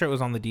pretty sure it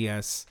was on the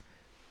DS.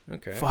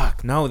 Okay.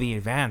 Fuck, no, the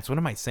advance. What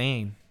am I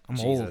saying?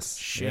 I'm old. Jesus.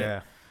 Shit.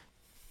 Yeah.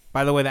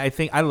 By the way, I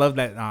think I love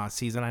that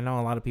season. I know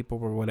a lot of people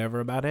were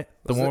whatever about it.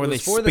 The one where they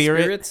for spirit. the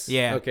spirits?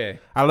 Yeah. Okay.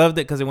 I loved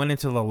it because it went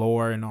into the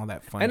lore and all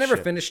that fun I never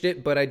shit. finished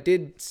it, but I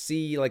did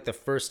see like the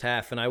first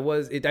half, and I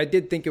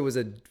did think it was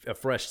a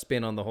fresh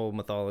spin on the whole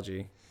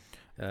mythology.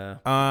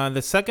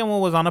 The second one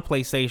was on a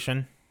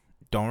PlayStation.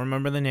 Don't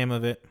remember the name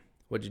of it.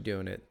 What'd you do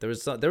in it? There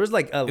was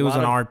like a It was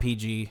lot an of,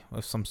 RPG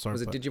of some sort.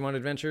 Was it Digimon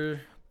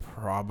Adventure?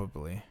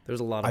 Probably. There's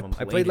a lot of I them. I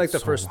played played like it the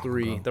so first long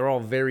 3. ago. They're all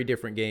very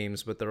different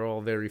games, but they're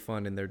all very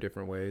fun in their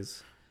different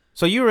ways.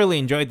 So you really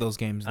enjoyed those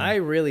games then? I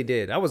really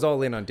did. I was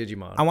all in on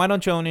Digimon. And why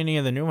don't you own any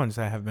of the new ones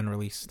that have been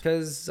released?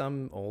 Because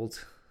I'm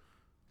old.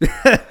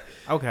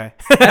 Okay.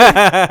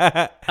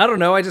 I don't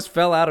know. I just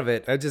fell out of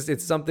it.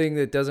 It's something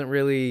that doesn't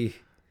really.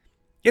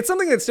 It's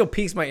something that still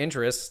piques my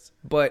interest,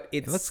 but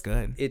It looks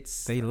good.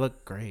 They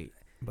look great.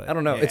 But I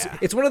don't know. yeah.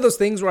 It's one of those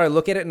things where I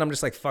look at it and I'm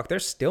just like, fuck, they're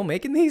still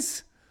making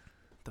these?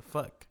 The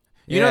fuck?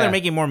 You know Yeah. they're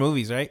making more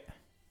movies, right?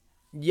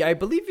 Yeah, I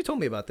believe you told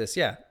me about this.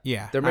 Yeah.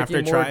 Yeah. They're making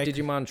After more Tri-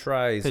 Digimon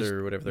Tries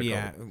or whatever they're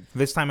yeah. called.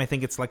 This time I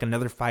think it's like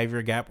another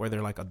 5-year gap where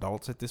they're like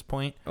adults at this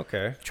point.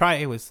 Okay.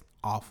 Try was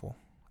awful.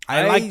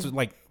 I liked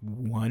like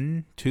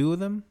 1, 2 of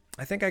them.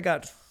 I think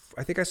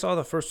I saw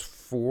the first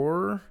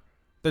 4.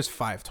 There's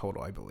 5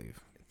 total, I believe.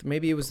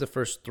 Maybe it was the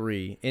first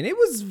 3. And it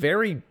was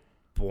very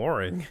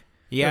boring.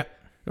 Yeah.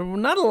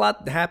 Not a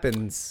lot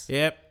happens.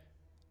 Yep.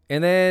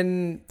 And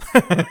then,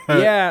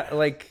 yeah,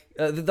 like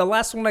the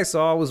last one I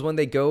saw was when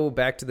they go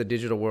back to the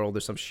digital world or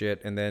some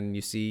shit, and then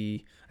you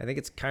see, I think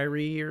it's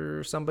Kyrie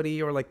or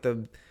somebody, or like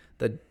the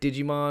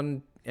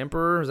Digimon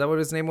Emperor. Is that what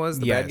his name was?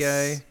 The bad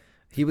guy.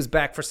 He was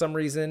back for some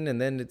reason, and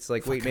then it's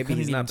like, wait, maybe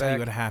he's not tell you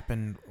back. what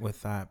happened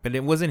with that, but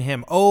it wasn't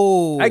him.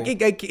 Oh,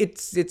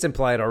 It's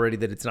implied already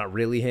that it's not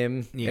really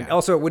him. Yeah. And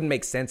also, it wouldn't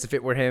make sense if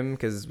it were him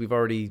because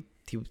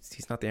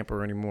he's not the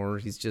Emperor anymore.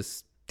 He's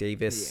just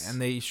Davis. Yeah,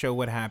 and they show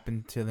what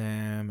happened to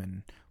them,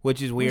 and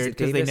which is weird it,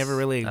 because they Davis? never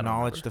really I don't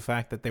acknowledged the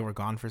fact that they were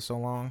gone for so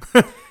long.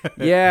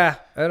 Yeah,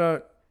 I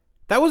don't.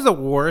 That was the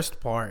worst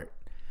part.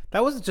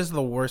 That was just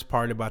the worst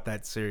part about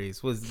that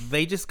series was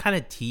they just kind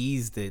of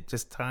teased it,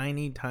 just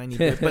tiny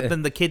bit, but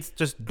then the kids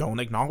just don't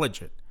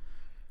acknowledge it.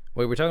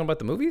 Wait, we're talking about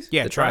the movies?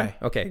 Yeah, The Try.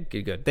 Okay,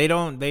 good. They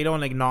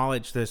don't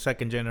acknowledge the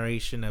second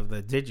generation of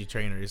the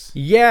Digi-trainers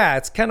Yeah,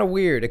 it's kind of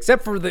weird,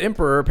 except for the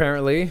Emperor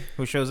apparently.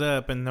 who shows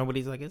up and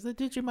nobody's like, "Is it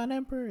Digimon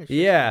Emperor?" It's just-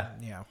 Yeah,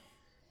 yeah.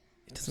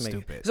 it doesn't make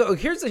Stupid. So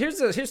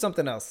here's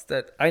something else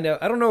that I know.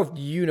 I don't know if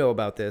you know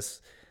about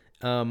this,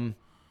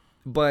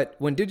 but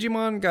when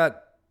Digimon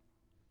got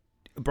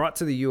brought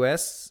to the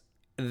U.S.,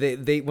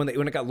 when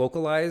it got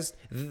localized,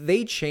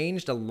 they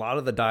changed a lot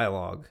of the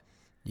dialogue.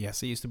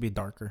 Yes, it used to be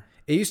darker.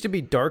 It used to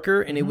be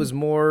darker and it was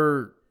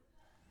more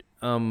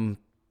a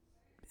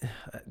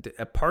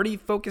party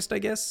focused, I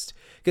guess,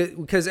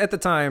 because at the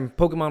time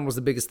Pokemon was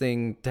the biggest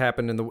thing to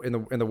happen in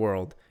the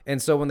world,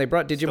 and so when they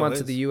brought Digimon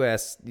to the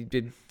U.S., it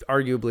did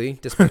arguably,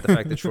 despite the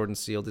fact that Sword and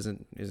Shield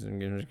isn't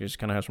just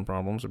kind of have some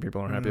problems that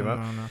people aren't happy about.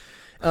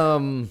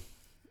 No.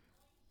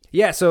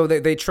 Yeah, so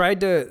they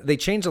changed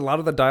a lot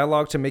of the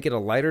dialogue to make it a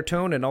lighter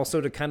tone and also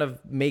to kind of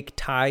make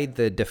Tide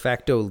the de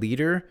facto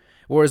leader.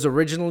 Whereas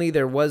originally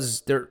there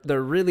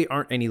really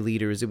aren't any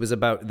leaders. It was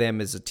about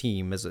them as a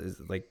team, as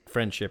like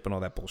friendship and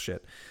all that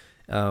bullshit.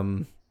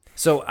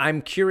 So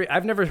I'm curious.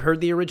 I've never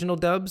heard the original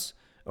dubs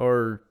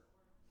or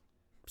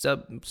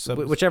Subs.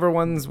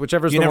 whichever's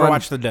You the never one.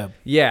 watched the dub.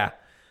 Yeah.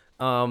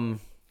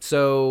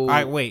 So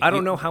wait, I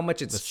don't know how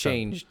much it's sub.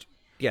 changed.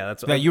 Yeah,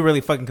 that's Yeah, you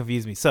really fucking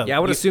confused me. Sub. Yeah, I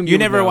would assume you you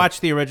would never know.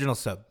 watched the original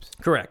subs.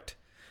 correct.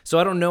 So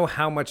I don't know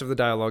how much of the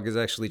dialogue is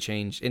actually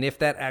changed, and if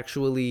that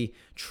actually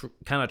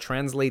kind of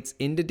translates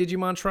into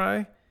Digimon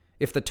Try,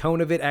 if the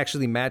tone of it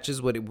actually matches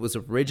what it was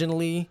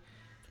originally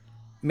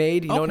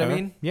made. You know what I Okay.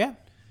 mean? Yeah.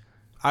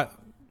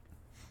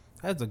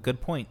 That's a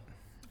good point.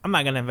 I'm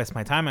not gonna invest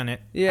my time on it.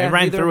 Yeah, I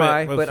ran neither through am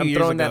I, it, a but few I'm years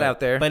throwing that ago. out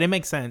there. But it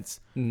makes sense.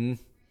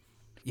 Mm-hmm.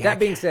 Yeah, That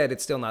being said,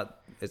 it's still not.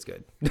 It's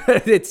good.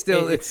 It's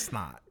still. it's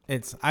not.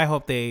 It's. I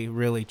hope they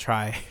really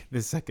try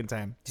this second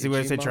time. See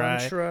where I say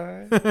try?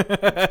 Try.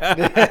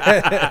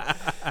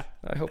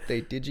 I hope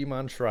they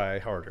Digimon Try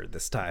harder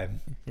this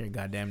time. You're a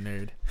goddamn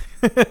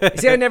nerd.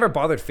 See, I never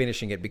bothered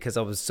finishing it because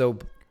I was so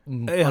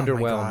underwhelmed. Oh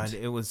my God,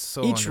 it was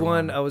so. Each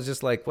one, underwhelming. I was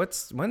just like,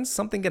 when's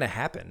something gonna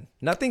happen?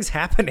 Nothing's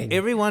happening.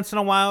 Every once in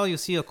a while, you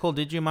see a cool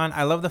Digimon.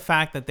 I love the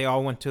fact that they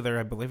all went to their,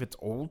 I believe it's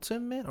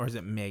Ultimate, or is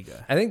it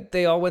Mega? I think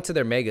they all went to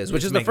their megas, which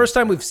It's is the Megas, first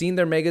time we've seen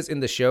their megas in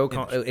the show,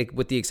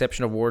 with the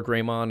exception of War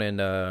Greymon and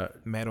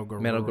Metal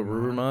Garurumon. Metal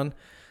Garurumon.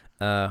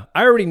 I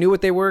already knew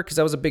what they were because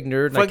I was a big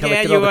nerd and I Fuck yeah,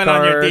 collected you all the went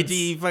cards. on your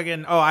Digi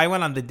fucking... Oh, I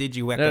went on the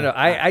Digi Weka. No,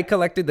 I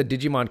collected the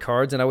Digimon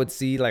cards and I would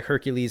see like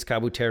Hercules,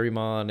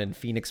 Kabuterimon, and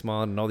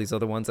Phoenixmon and all these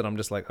other ones, and I'm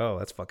just like, oh,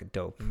 that's fucking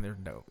dope. And they're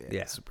dope.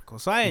 Yeah. Super cool.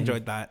 So I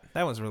enjoyed that.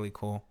 That was really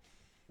cool.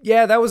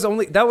 Yeah, that was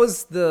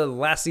the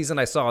last season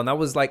I saw, and that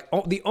was like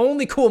the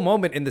only cool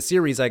moment in the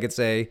series, I could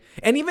say.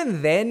 And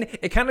even then,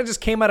 it kind of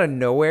just came out of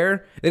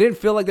nowhere. It didn't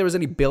feel like there was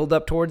any build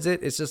up towards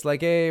it. It's just like,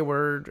 hey,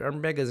 we're our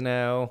megas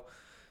now.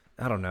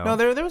 I don't know. No,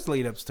 there was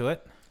lead ups to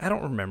it. I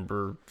don't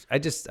remember. I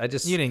just.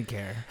 You didn't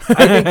care.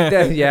 I think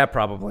that, yeah,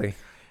 probably.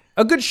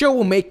 A good show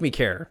will make me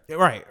care.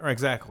 Right,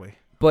 exactly.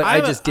 But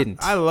I just didn't.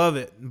 I love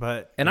it,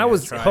 but and I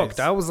was hooked.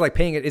 I was like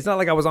paying it. It's not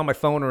like I was on my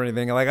phone or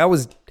anything. Like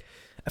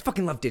I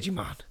fucking loved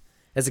Digimon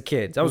as a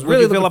kid. I was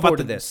really looking forward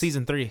to this.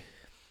 Season 3,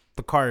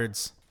 the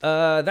cards.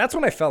 That's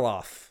when I fell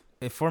off.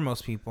 For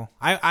most people,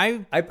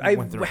 I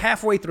went through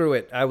halfway through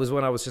it. I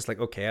was just like,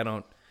 okay, I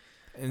don't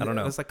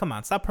know. It's like, come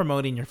on, stop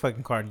promoting your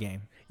fucking card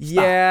game.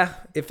 Stop. Yeah,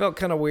 it felt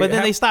kind of weird. But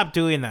then they stopped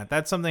doing that.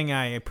 That's something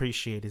I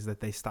appreciate, is that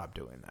they stopped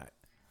doing that.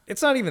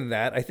 It's not even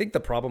that. I think the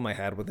problem I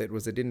had with it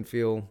was it didn't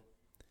feel.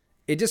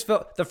 It just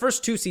felt the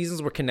first 2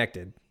 seasons were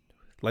connected,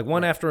 like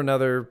one after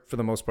another for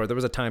the most part. There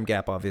was a time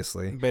gap,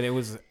 obviously,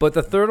 but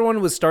the third one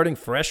was starting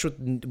fresh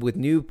with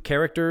new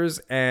characters,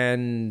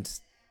 and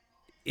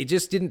it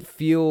just didn't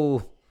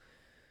feel.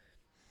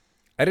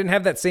 I didn't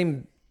have that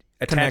same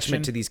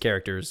attachment to these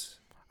characters.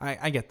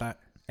 I get that,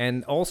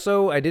 and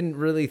also I didn't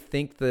really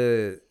think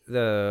the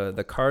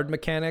card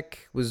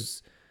mechanic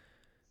was.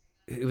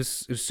 It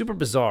was super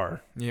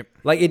bizarre. Yep.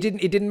 Like it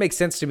didn't make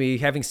sense to me,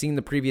 having seen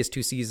the previous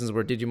 2 seasons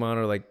where Digimon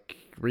are like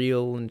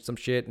real and some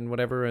shit and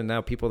whatever, and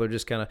now people are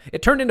just kind of.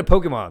 It turned into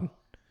Pokemon,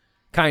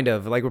 kind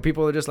of like where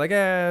people are just like,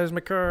 there's my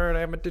card,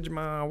 I have my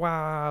Digimon,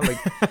 wow. Like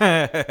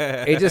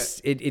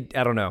it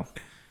I don't know,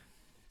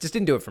 just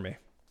didn't do it for me.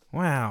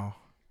 Wow.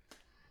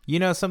 You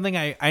know something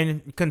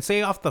I can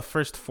say off the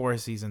first 4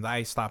 seasons,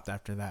 I stopped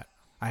after that.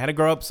 I had to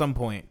grow up at some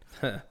point.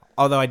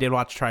 Although I did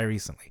watch Try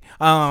recently.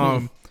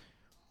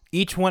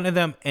 Each one of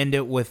them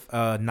ended with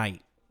a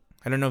night.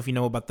 I don't know if you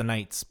know about the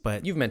nights,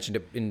 but you've mentioned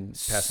it in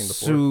passing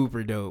before.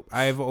 Super dope.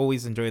 I've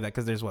always enjoyed that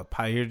because there's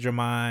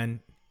Pyrodramon,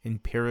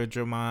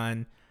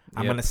 Imperiodramon.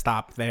 I'm gonna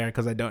stop there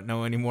because I don't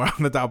know anymore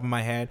on the top of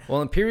my head.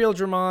 Well,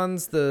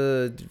 Imperialdramon's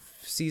the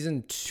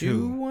season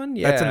 2 one.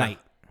 Yeah, that's a night.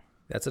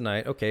 That's a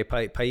night. Okay,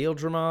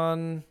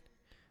 Pyildramon.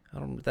 I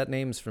don't. That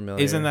name's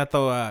familiar. Isn't that the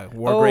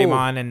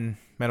Wargreymon and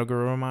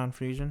Metalgarurumon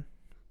fusion?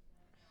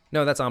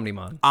 No, that's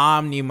Omnimon.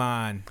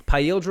 Omnimon.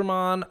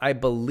 Pyildramon, I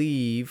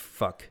believe.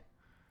 Fuck.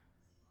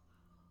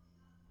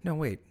 No,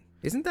 wait.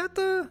 Isn't that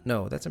the?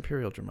 No, that's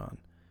Imperialdramon.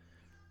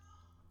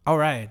 All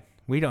right.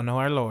 We don't know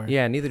our lore.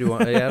 Yeah, neither do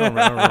I. Yeah, I don't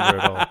remember at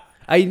all.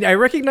 I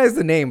recognize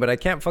the name, but I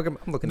can't fucking.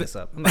 I'm looking this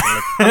up. I'm not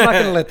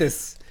gonna let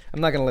this. I'm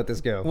not gonna let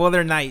this go. Well,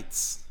 they're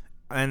knights,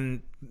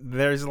 and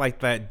there's like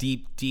that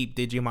deep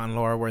Digimon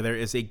lore where there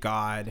is a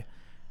god,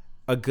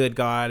 a good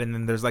god, and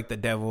then there's like the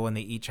devil, and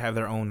they each have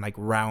their own like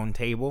round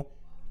table.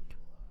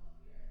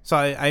 So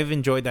I've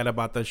enjoyed that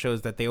about those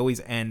shows, that they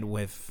always end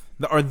with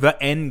the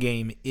end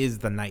game is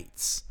the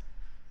knights.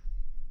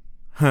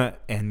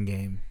 End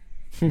game.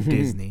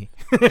 Disney.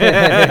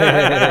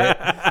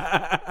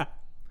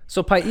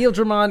 So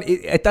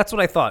Pyildramon, that's what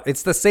I thought.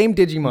 It's the same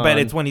Digimon, but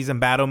it's when he's in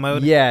battle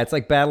mode. Yeah, it's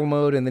like battle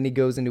mode, and then he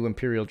goes into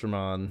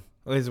Imperialdramon.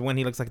 Is when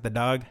he looks like the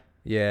dog.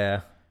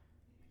 Yeah.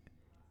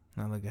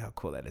 Now look at how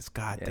cool that is.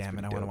 God damn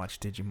it! I want to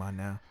watch Digimon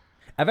now.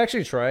 I've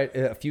actually tried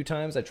a few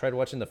times. I tried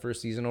watching the first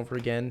season over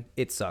again.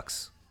 It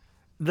sucks.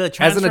 The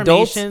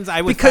transformations, I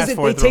would because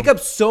they take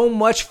up so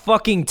much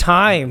fucking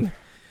time.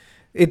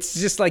 It's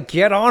just like,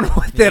 get on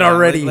with it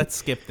already. Let's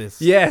skip this.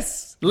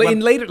 Yes.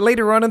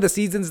 Later on in the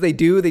seasons, they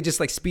just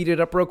like speed it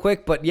up real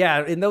quick. But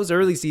yeah, in those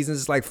early seasons,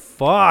 it's like,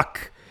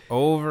 fuck.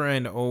 Over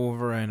and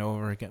over and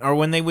over again. Or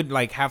when they would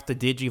like have to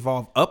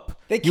digivolve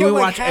up. They you would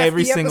like watch half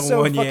every the single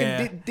episode one. Fucking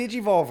Yeah.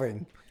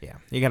 Digivolving. Yeah.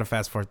 You got to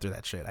fast forward through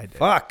that shit. I did.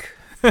 Fuck.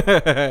 Who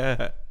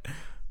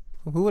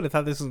would have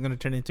thought this was going to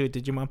turn into a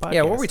Digimon podcast?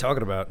 Yeah, what were we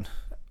talking about?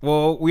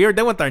 Well, we are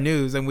done with our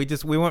news, and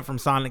we went from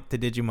Sonic to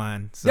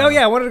Digimon. So. Oh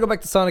yeah, I wanted to go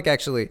back to Sonic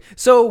actually.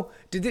 So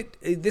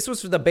this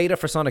was the beta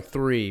for Sonic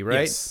 3,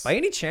 right? Yes. By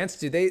any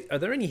chance, are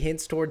there any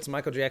hints towards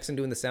Michael Jackson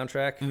doing the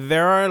soundtrack?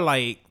 There are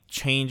like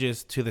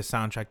changes to the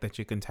soundtrack that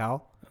you can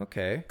tell.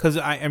 Okay. Because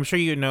I'm sure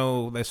you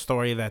know the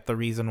story that the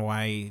reason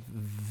why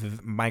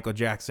Michael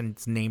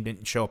Jackson's name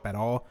didn't show up at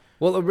all.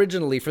 Well,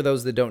 originally, for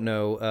those that don't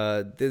know,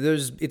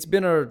 it's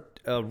been a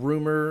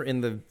rumor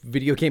in the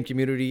video game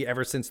community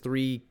ever since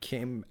 3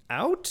 came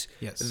out.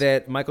 Yes.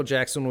 That Michael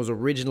Jackson was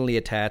originally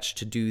attached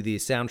to do the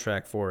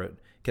soundtrack for it.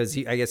 Because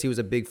I guess he was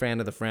a big fan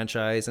of the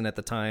franchise, and at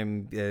the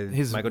time,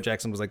 Michael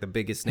Jackson was like the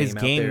biggest name out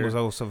there. His game was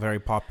also very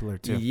popular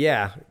too.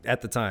 Yeah,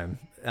 at the time.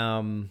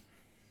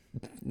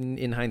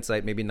 In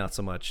hindsight, maybe not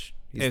so much.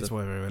 He's the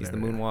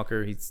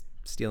moonwalker. He's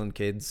stealing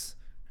kids.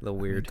 A little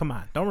weird. Come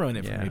on, don't ruin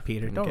it for me,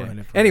 Peter. Don't ruin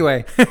it for me.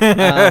 Anyway,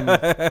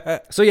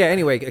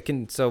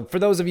 so for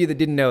those of you that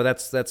didn't know,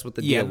 that's what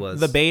the deal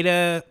was. The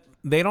beta,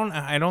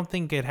 I don't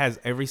think it has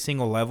every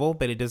single level,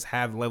 but it does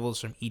have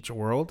levels from each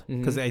world.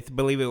 Because I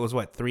believe it was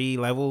 3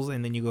 levels,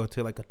 and then you go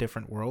to like a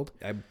different world.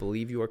 I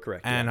believe you are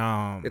correct.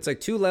 And it's like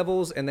 2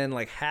 levels, and then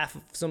like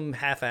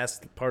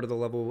half-assed part of the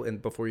level,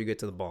 and before you get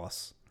to the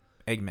boss.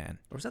 Eggman.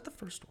 Or was that the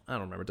first one? I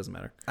don't remember. It doesn't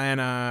matter. And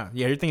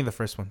you're thinking the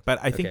first one, but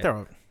I think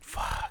they're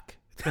fuck.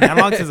 It's been that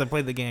long since I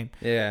played the game.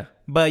 Yeah.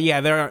 But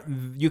yeah,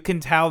 you can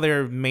tell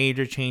there are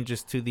major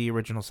changes to the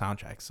original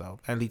soundtrack, so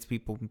that leads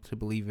people to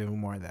believe even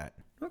more that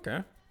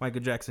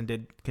Michael Jackson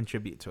did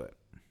contribute to it.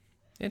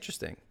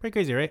 Interesting. Pretty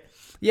crazy, right?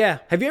 Yeah.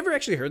 Have you ever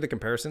actually heard the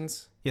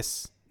comparisons?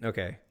 Yes.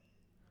 Okay.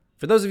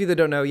 For those of you that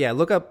don't know, yeah,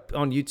 look up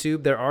on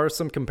YouTube. There are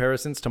some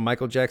comparisons to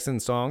Michael Jackson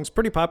songs,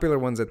 pretty popular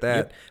ones at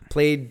that,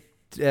 played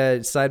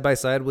side by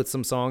side with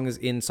some songs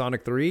in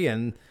Sonic 3.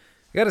 And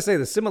I got to say,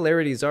 the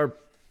similarities are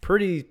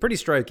pretty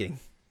striking.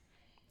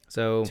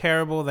 So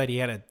terrible that he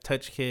had to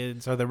touch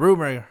kids, or the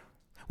rumor.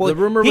 Well, the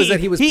rumor was that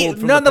he was pulled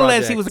from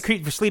nonetheless, the he was a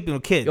creep for sleeping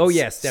with kids. Oh,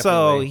 yes,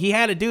 definitely. So he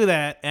had to do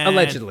that. And,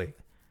 allegedly.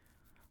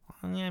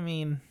 I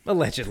mean...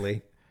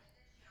 Allegedly.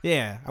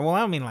 Yeah. Well,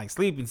 I don't mean like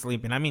sleeping.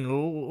 I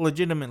mean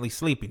legitimately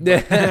sleeping.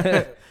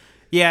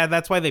 Yeah,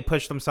 that's why they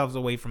pushed themselves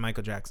away from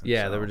Michael Jackson.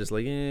 Yeah, they were just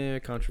like,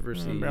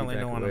 controversy. I really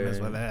don't want to mess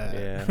with that.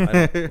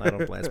 Yeah, I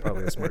don't plan. It's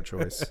probably a smart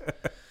choice.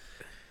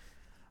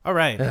 All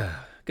right.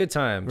 Good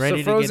time. Ready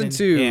so Frozen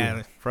 2.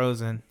 Yeah,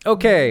 Frozen.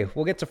 Okay,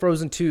 we'll get to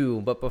Frozen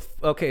 2. But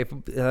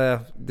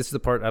this is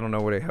the part, I don't know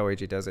how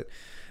AJ does it.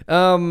 If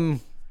you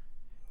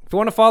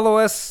want to follow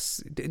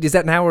us, is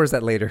that now or is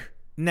that later?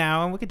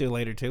 Now, we could do it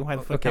later too.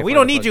 Okay, we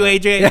don't need you,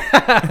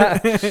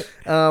 AJ.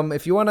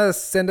 If you want to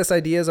send us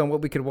ideas on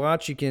what we could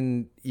watch, you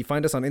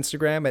find us on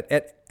Instagram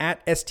at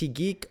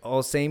STGeek,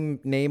 all same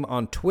name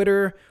on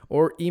Twitter,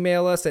 or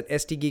email us at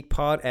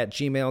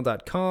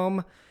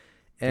stgeekpod@gmail.com.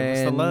 Give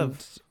us the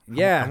love.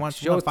 Yeah, I want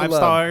show us 5 the love.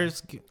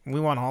 stars. We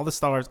want all the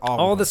stars.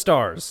 All the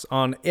stars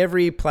on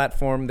every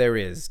platform there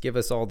is. Give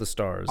us all the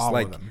stars. All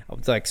of them.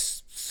 Like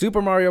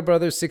Super Mario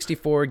Brothers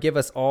 64. Give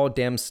us all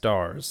damn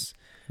stars.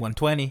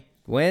 120.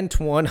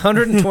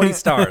 120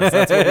 stars.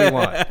 That's what we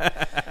want.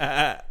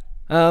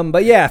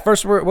 But yeah,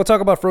 first we'll talk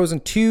about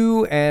Frozen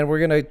 2, and we're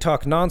gonna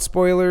talk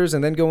non-spoilers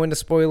and then go into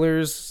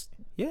spoilers.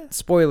 Yeah.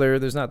 Spoiler.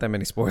 There's not that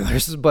many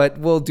spoilers, but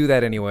we'll do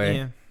that anyway.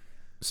 Yeah.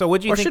 So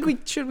what do you think? Or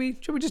should we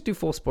just do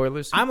full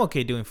spoilers? I'm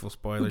okay doing full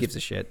spoilers. Who gives a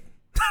shit?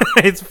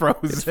 It's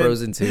Frozen. It's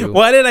Frozen 2.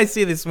 Why did I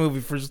see this movie,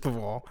 first of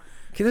all?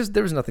 Okay,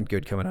 there was nothing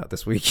good coming out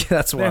this week.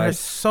 That's why. There are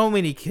so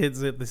many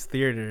kids at this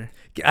theater.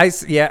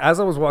 As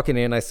I was walking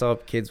in, I saw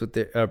kids with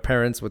their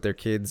parents with their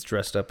kids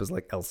dressed up as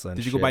like Elsa. And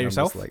Did you go by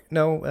yourself? Like,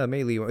 no,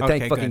 Maylee. Okay,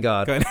 thank fucking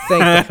good, God.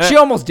 good. She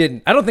almost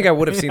didn't. I don't think I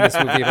would have seen this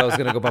movie if I was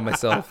going to go by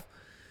myself.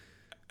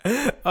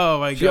 Oh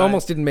my God. She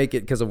almost didn't make it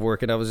because of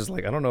work, and I was just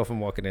like, I don't know if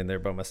I'm walking in there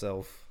by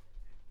myself.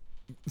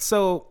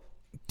 So,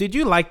 did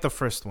you like the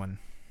first one?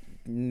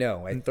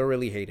 No, I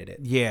thoroughly hated it.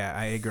 Yeah,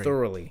 I agree.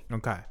 Thoroughly.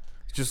 Okay.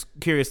 Just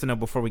curious to know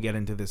before we get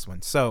into this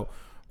one. So,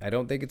 I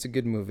don't think it's a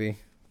good movie.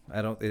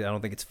 I don't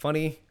think it's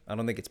funny. I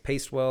don't think it's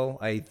paced well.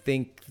 I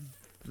think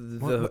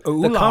the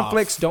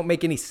conflicts don't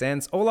make any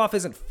sense. Olaf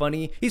isn't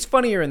funny. He's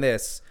funnier in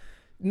this.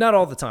 Not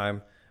all the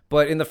time,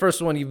 but in the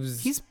first one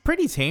he's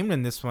pretty tamed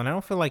in this one. I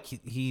don't feel like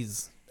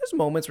he's there's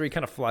moments where he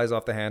kind of flies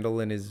off the handle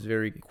in his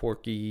very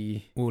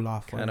quirky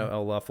kind of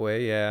Olaf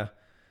way. Yeah.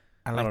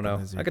 I don't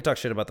know. I could talk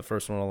shit about the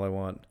first one all I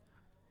want.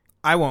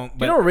 I won't.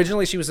 But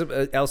originally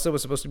Elsa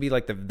was supposed to be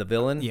like the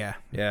villain. Yeah.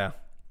 Yeah.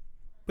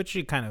 But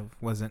she kind of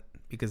wasn't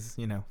because,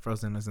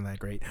 Frozen wasn't that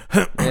great.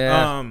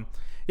 Yeah.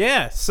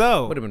 Yeah.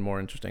 So would have been more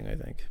interesting, I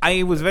think.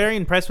 I was very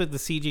impressed with the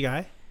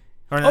CGI.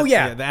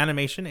 The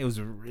animation. It was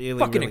really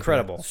fucking really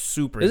incredible. Good.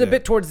 Super. There's good. a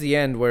bit towards the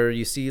end where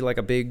you see like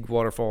a big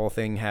waterfall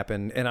thing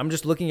happen, and I'm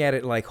just looking at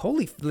it like,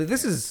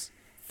 this is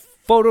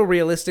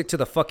photorealistic to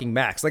the fucking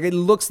max. Like it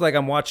looks like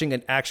I'm watching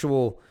an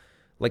actual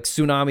like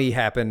tsunami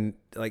happen.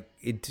 Like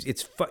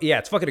it's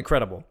fucking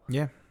incredible.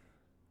 Yeah.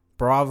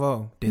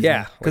 Bravo, Disney.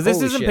 Yeah, because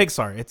this isn't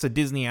Pixar; it's a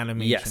Disney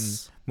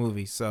animation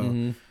movie.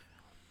 So,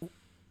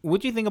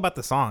 what do you think about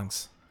the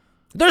songs?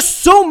 There's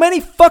so many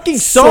fucking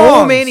songs.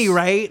 So many,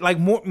 right? Like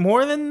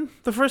more than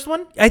the first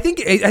one. I think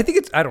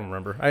it's. I don't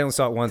remember. I only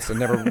saw it once and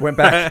never went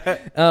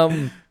back.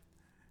 I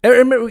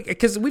remember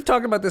because we've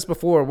talked about this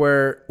before,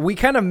 where we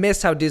kind of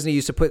miss how Disney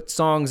used to put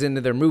songs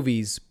into their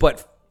movies,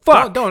 but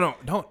fuck, don't.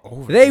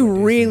 They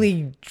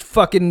really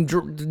fucking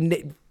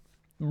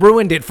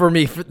ruined it for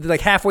me. Like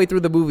halfway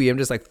through the movie, I'm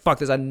just like, fuck,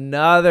 there's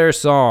another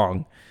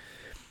song.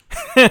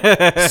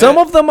 Some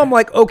of them, I'm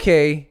like,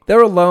 okay,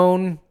 they're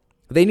alone.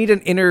 They need an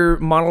inner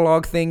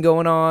monologue thing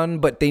going on,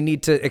 but they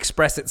need to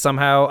express it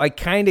somehow. I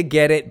kind of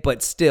get it,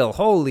 but still,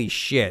 holy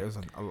shit. It was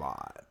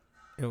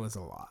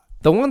a lot.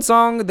 The one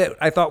song that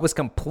I thought was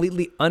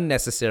completely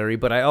unnecessary,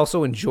 but I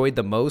also enjoyed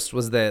the most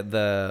was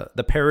the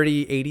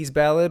parody 80s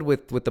ballad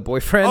with the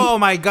boyfriend. Oh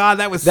my God,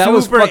 that was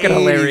fucking 80s.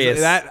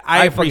 hilarious. I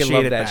fucking love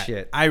appreciated that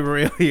shit. I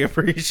really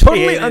appreciated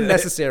Totally it.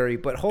 unnecessary,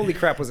 but holy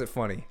crap, was it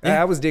funny.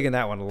 I was digging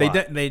that one a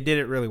lot. They did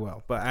it really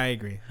well, but I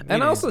agree.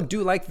 And I also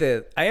do like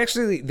the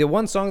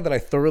one song that I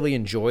thoroughly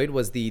enjoyed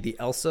was the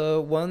Elsa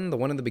one, the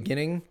one in the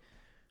beginning,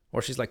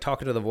 where she's like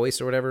talking to the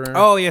voice or whatever.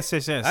 Oh, yes. I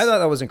thought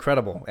that was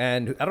incredible.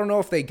 And I don't know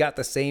if they got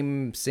the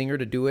same singer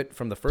to do it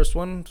from the first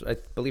one. I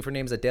believe her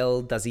name's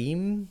Adele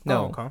Dazeem.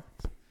 No. Oh, okay.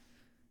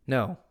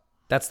 No.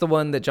 That's the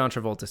one that John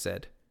Travolta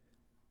said.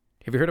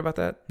 Have you heard about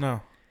that?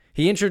 No.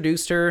 He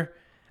introduced her.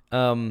 I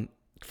don't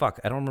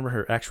remember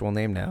her actual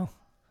name now.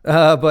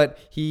 But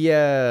he...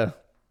 I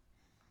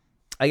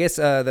guess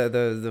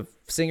the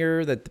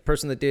singer, the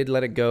person that did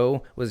Let It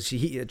Go, was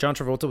John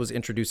Travolta was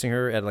introducing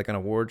her at like an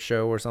award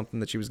show or something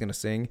that she was going to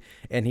sing,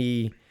 and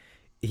he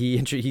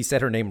he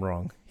said her name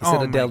wrong. He Oh said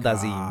my Adele God.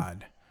 Dazeem.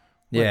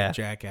 What a Yeah.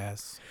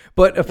 jackass.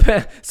 But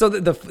so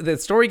the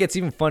story gets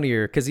even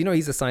funnier because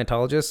he's a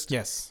Scientologist.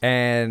 Yes.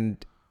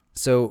 And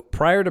so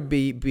prior to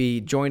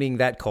be joining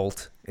that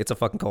cult, it's a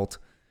fucking cult.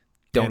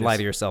 Don't it lie is.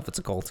 to yourself. It's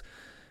a cult.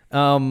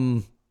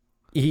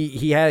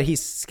 He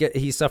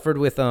suffered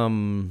with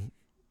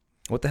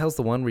what the hell's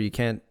the one where you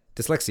can't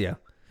dyslexia.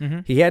 Mm-hmm.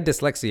 He had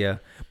dyslexia,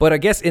 but I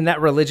guess in that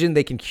religion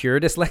they can cure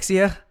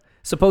dyslexia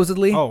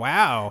supposedly. Oh,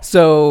 wow.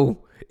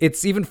 So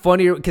it's even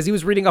funnier because he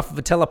was reading off of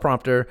a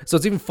teleprompter. So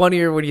it's even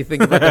funnier when you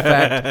think about the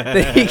fact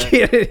that he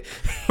can't.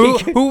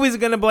 Who is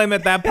going to blame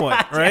at that point,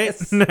 right?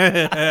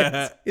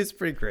 It's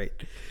pretty great.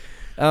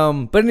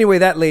 But anyway,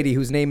 that lady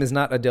whose name is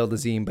not Adele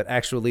Dazeem, but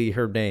actually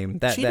her name.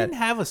 She didn't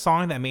have a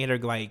song that made her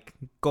like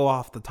go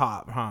off the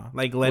top, huh?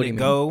 Like Let do It you mean?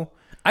 Go.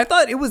 I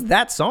thought it was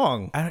that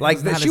song. It Like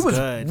was that, not she as was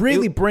good.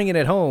 really bringing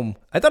it home.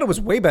 I thought it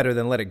was way better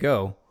than Let It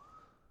Go.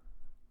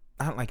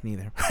 I don't like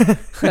neither.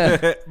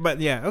 But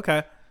yeah,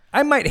 okay.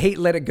 I might hate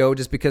Let It Go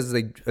just because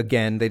they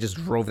just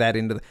drove that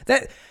into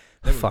that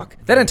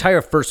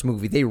entire first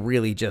movie. They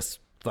really just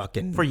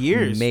fucking For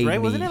years, made right?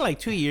 me- Wasn't it like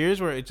 2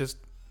 years where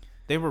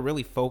they were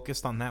really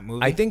focused on that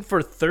movie? I think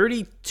for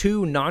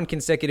 32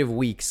 non-consecutive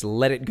weeks,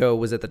 Let It Go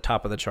was at the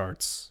top of the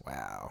charts.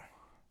 Wow.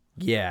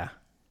 Yeah,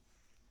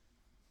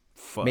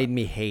 Fuck. made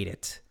me hate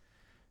it.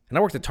 And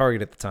I worked at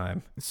Target at the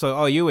time.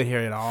 So, you would hear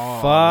it all.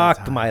 the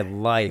Fuck time. my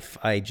life.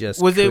 I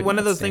just Was it could one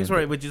of not those things stand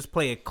where it would just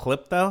play a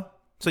clip though?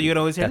 So you'd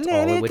always hear. That's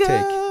 "Let all it it would go."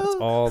 take. That's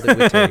all it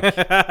would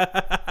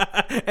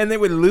take. And they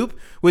would loop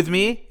with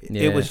me.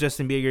 Yeah. It was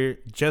Justin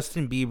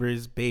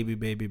Bieber's "Baby,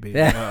 Baby, Baby."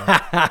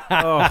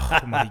 Oh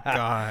my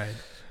God,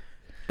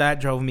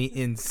 that drove me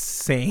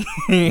insane.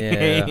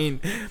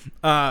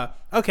 Yeah.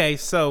 Okay,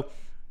 so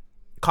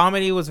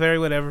comedy was very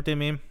whatever to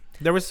me.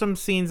 There were some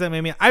scenes that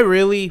made me. I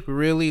really,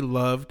 really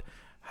loved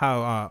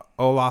how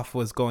Olaf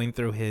was going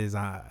through his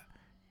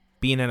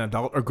being an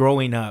adult or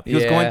growing up. He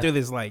was going through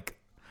this like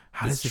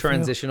how This does it feel?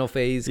 transitional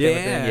phase kind of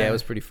thing. Yeah. Yeah, it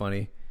was pretty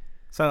funny.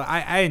 So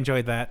I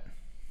enjoyed that.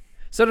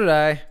 So did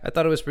I. I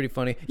thought it was pretty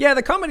funny. Yeah,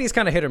 the comedy is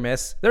kind of hit or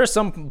miss. There are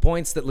some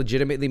points that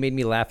legitimately made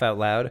me laugh out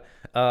loud.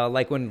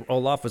 Like when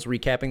Olaf was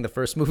recapping the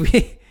first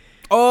movie.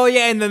 Oh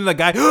yeah, and then the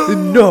guy.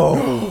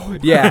 No.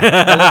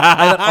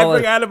 Yeah. I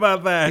forgot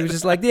about that. He was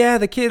just like, yeah,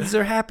 the kids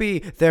are happy.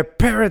 Their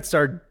parents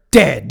are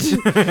dead.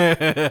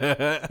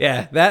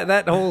 Yeah,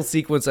 that whole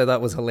sequence I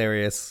thought was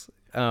hilarious.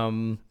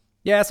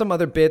 Yeah, some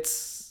other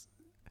bits.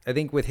 I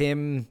think with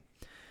him,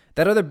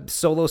 that other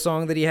solo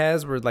song that he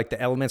has where like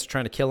the elements are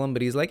trying to kill him,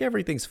 but he's like,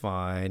 everything's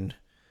fine.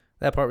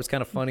 That part was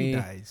kind of funny. He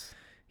dies.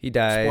 He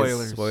dies.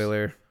 Spoilers.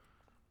 Spoiler.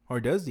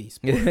 Or does he?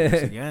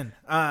 Spoilers again.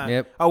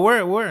 Yep. Oh,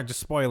 we're just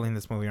spoiling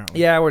this movie, aren't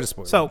we? Yeah, we're just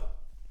spoiling. So,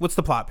 what's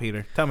the plot,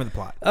 Peter? Tell me the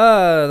plot.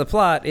 The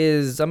plot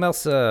is I'm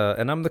Elsa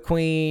and I'm the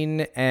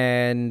queen,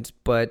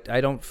 but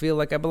I don't feel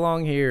like I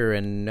belong here,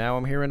 and now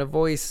I'm hearing a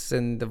voice,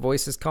 and the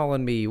voice is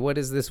calling me. What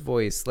is this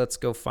voice? Let's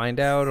go find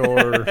out,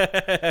 or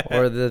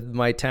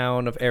my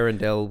town of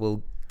Arendelle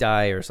will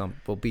die or something,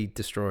 will be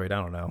destroyed.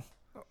 I don't know.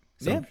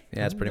 So, yeah,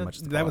 that's pretty much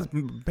the that plot.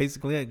 was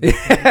basically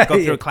it.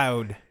 Go through a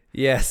cloud,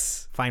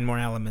 Yes. find more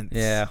elements.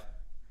 Yeah.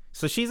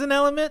 So she's an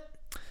element.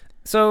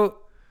 So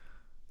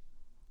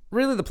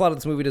really, the plot of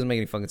this movie doesn't make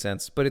any fucking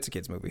sense, but it's a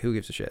kids movie. Who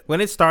gives a shit?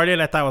 When it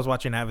started, I thought I was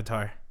watching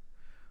Avatar.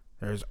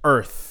 There's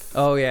Earth.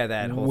 Oh yeah,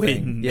 that whole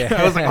thing. Wind. Yeah,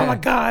 I was like, oh my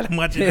God, I'm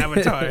watching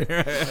Avatar.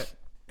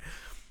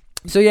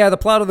 So yeah, the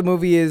plot of the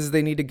movie is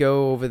they need to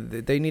go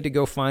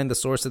find the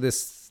source of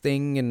this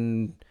thing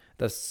and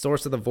the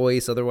source of the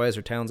voice, otherwise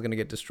their town's gonna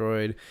get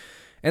destroyed.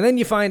 And then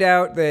you find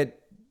out that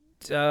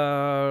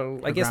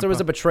I guess there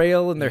was a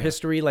betrayal in their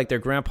history, like their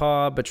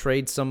grandpa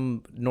betrayed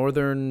some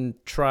northern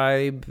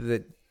tribe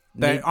that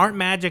aren't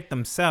magic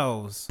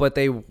themselves, but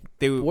they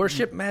they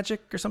worship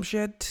magic or some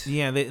shit.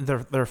 Yeah,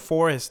 their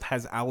forest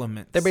has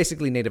elements. They're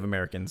basically Native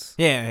Americans.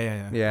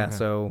 Yeah. Yeah, Okay.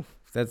 so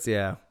that's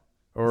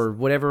or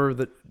whatever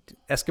the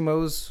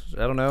Eskimos.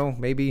 I don't know.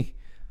 Maybe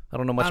I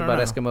don't know much about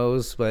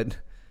Eskimos, but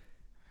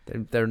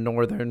they're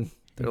northern.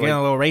 They're Getting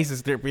a little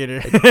racist there,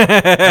 Peter.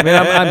 I mean,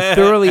 I'm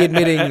thoroughly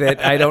admitting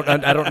that I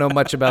don't know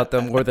much about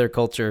them or their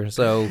culture.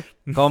 So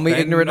call me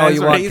ignorant all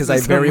you want, because I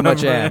very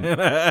much am.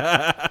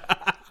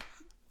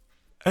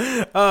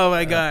 Oh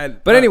my God.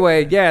 But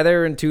anyway, yeah,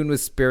 they're in tune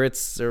with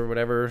spirits or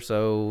whatever.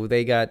 So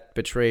they got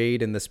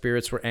betrayed, and the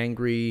spirits were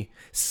angry.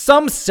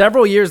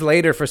 Several years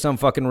later, for some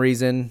fucking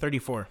reason.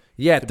 34.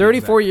 Yeah,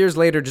 34 years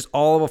later, just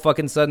all of a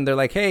fucking sudden, they're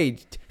like, hey,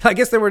 I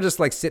guess they were just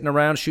like sitting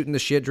around shooting the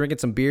shit, drinking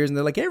some beers, and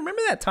they're like, hey,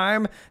 remember that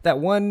time that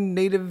one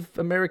Native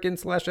American /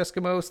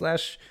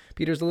 Eskimo /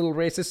 Peter's a little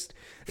racist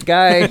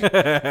guy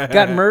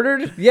got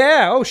murdered?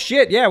 Yeah, oh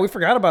shit, yeah, we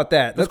forgot about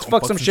that. Let's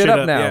fuck some shit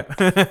up now.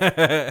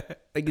 Yeah.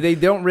 Like, they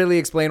don't really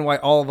explain why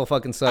all of a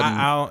fucking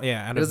sudden.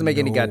 It It doesn't make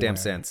any goddamn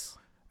sense.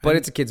 But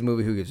it's a kid's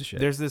movie. Who gives a shit?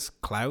 There's this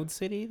cloud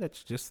city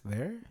that's just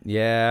there,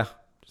 Yeah.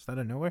 just out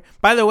of nowhere.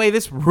 By the way,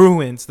 this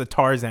ruins the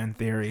Tarzan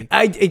theory.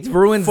 It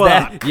ruins Fuck.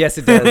 that. Yes,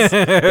 it does.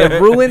 It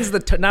ruins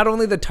not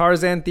only the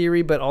Tarzan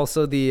theory, but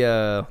also the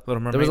Little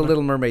Mermaid there was a one?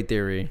 Little Mermaid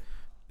theory.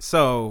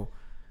 So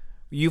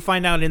You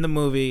find out in the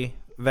movie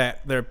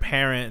that their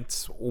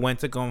parents went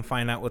to go and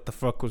find out what the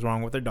fuck was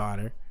wrong with their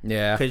daughter.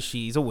 Yeah. Because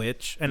she's a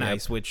witch, an Yep.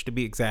 ice witch to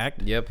be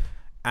exact. Yep.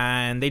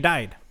 And they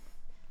died.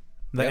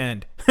 The Yep.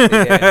 end.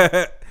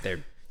 Yeah.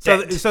 They're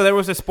dead. So there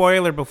was a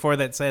spoiler before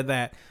that said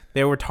that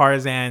they were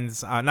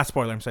Tarzan's. Not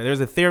spoiler. I'm sorry. There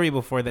was a theory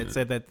before that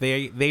said that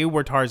they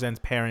were Tarzan's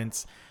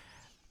parents,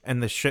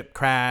 and the ship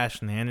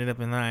crashed and they ended up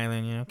in the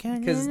island. You know,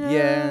 Because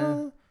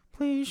yeah.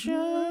 please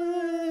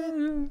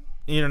show.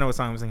 You don't know what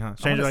song I'm singing, huh?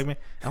 Stranger Like Me.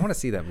 I want to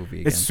see that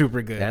movie again. It's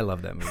super good. Yeah, I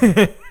love that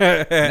movie.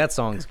 That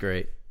song's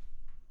great.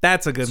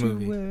 That's a good Two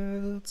movie.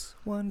 worlds,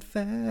 one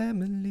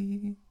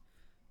family.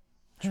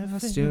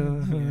 Trust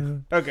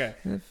Okay,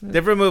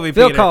 different movie.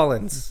 Phil Peter.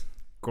 Collins.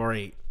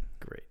 Great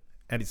Great.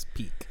 at his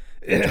peak.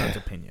 In John's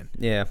opinion.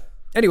 Yeah.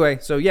 Anyway,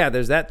 so yeah,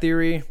 there's that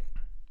theory.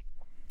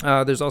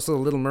 There's also the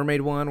Little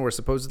Mermaid one, where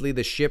supposedly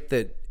the ship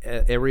that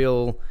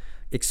Ariel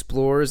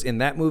explores in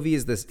that movie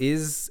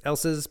is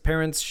Elsa's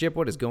parents' ship.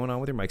 What is going on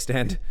with your mic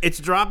stand? It's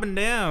dropping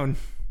down.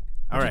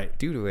 All right.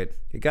 Do to it.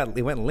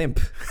 It went limp.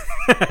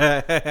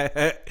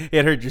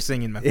 It hurt your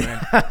singing, my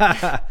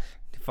friend.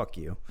 Fuck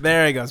you.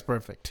 There it goes.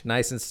 Perfect.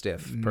 Nice and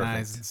stiff. Perfect.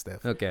 Nice and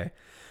stiff. Okay.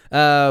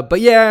 But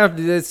yeah,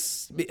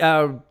 this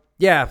so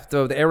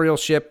the Ariel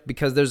ship,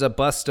 because there's a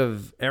bust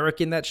of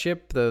Eric in that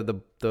ship,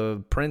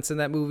 the prince in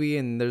that movie,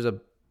 and there's a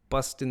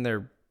bust in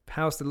their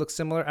house that looks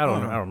similar. I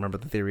don't know. I don't remember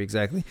the theory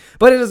exactly,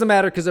 but it doesn't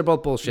matter because they're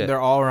both bullshit. They're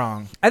all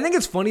wrong. I think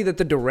it's funny that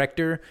the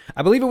director,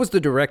 I believe it was the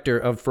director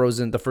of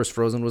Frozen, the first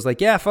Frozen, was like,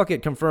 yeah, fuck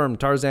it,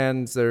 confirmed.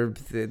 Tarzan's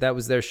that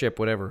was their ship,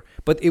 whatever.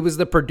 But it was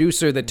the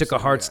producer that took a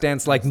hard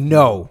stance, like,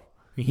 no.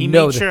 He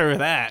made sure of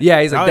that.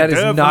 Yeah, he's like, I that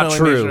is not definitely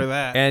made true. sure of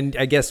that. And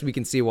I guess we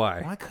can see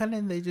why. Why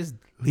couldn't they just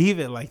leave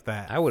it like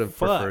that? I would have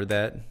preferred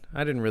that.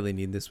 I didn't really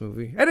need this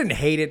movie. I didn't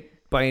hate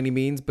it by any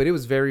means, but it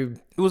was very.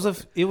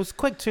 It was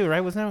quick too, right?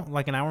 Wasn't it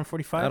like an hour and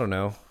 45? I don't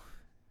know.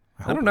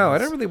 I don't know. I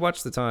didn't really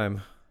watch the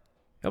time.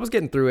 I was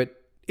getting through it.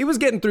 It was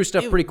getting through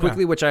stuff pretty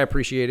quickly, which I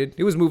appreciated.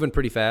 It was moving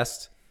pretty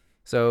fast,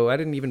 so I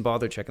didn't even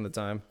bother checking the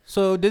time.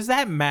 So does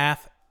that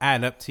math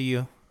add up to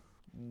you?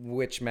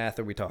 Which math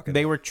are we talking?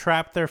 They were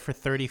trapped there for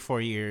 34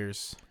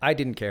 years. I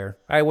didn't care.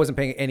 I wasn't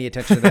paying any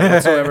attention to that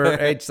whatsoever.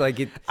 It's like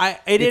it. It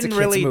it's a didn't kid's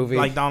really movie.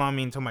 like dawn on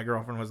me until my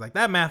girlfriend was like,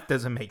 "That math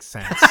doesn't make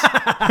sense."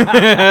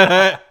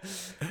 I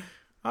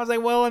was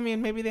like, "Well, I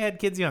mean, maybe they had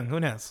kids young. Who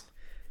knows?"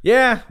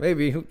 Yeah,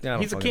 maybe.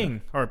 He's a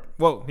king, or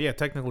well, yeah,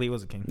 technically he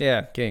was a king.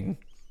 Yeah, king.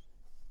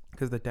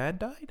 Because the dad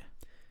died.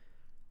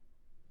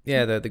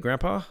 Yeah, the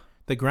grandpa.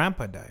 The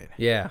grandpa died.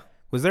 Yeah.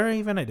 Was there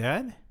even a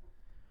dad?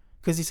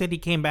 Because he said he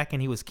came back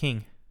and he was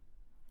king.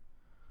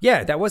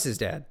 Yeah, that was his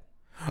dad.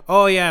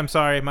 Oh yeah, I'm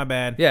sorry, my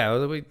bad. Yeah,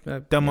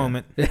 Dumb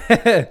moment.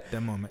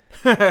 Dumb moment.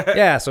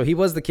 Yeah, so he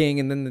was the king,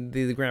 and then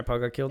the grandpa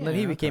got killed, and then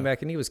he came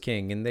back and he was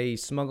king, and they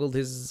smuggled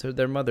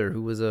their mother,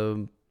 who was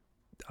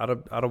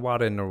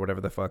Ottawadan or whatever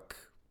the fuck,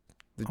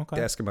 the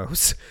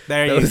Eskimos.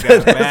 There you go.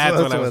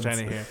 That's what I was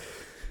trying to hear.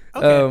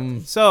 Okay,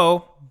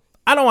 so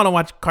I don't want to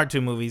watch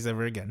cartoon movies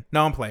ever again.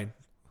 No, I'm playing.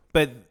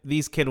 But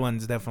these kid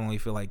ones definitely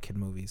feel like kid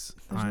movies.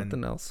 There's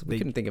nothing else. We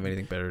couldn't think of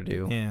anything better to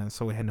do. Yeah,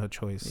 so we had no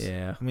choice.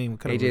 Yeah. I mean,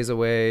 AJ's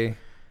away.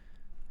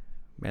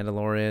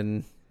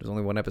 Mandalorian. There's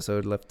only one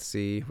episode left to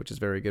see, which is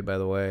very good, by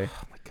the way.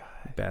 Oh, my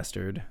God.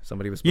 Bastard.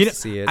 Somebody was supposed to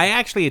see it. I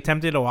actually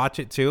attempted to watch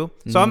it, too.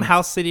 So I'm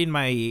house sitting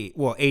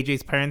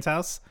AJ's parents'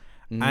 house,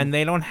 and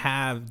they don't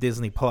have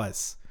Disney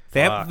Plus.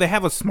 They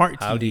have a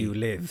smart TV. How do you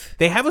live?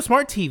 They have a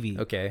smart TV.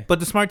 Okay. But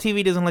the smart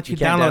TV doesn't let you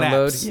can't download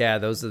apps. Yeah,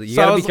 you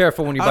gotta be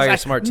careful when you buy your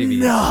smart TV.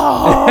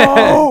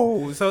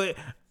 No. So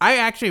I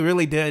actually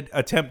really did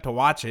attempt to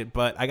watch it,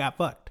 but I got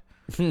fucked.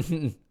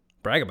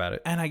 Brag about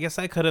it. And I guess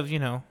I could have,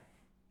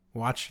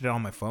 watched it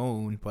on my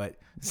phone, but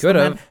Could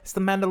have. It's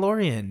the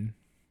Mandalorian.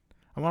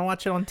 I want to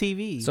watch it on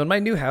TV. So in my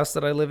new house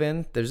that I live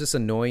in, there's this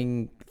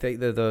annoying thing.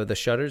 The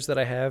shutters that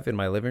I have in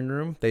my living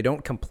room, they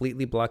don't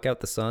completely block out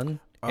the sun.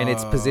 And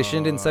it's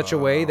positioned in such a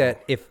way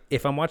that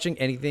if I'm watching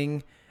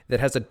anything that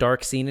has a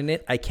dark scene in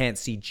it, I can't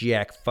see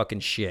jack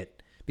fucking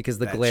shit because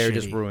the glare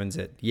just ruins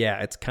it.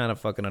 Yeah, it's kind of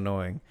fucking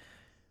annoying.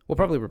 We'll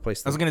probably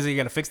replace I was going to say you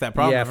got to fix that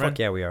problem. Yeah, friend. fuck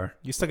yeah, we are.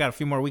 You still got a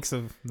few more weeks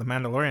of The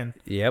Mandalorian.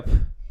 Yep.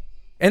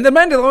 And The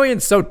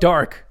Mandalorian's so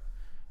dark.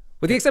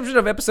 With the exception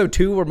of episode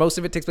 2, where most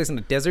of it takes place in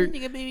the desert.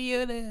 Baby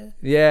Yoda.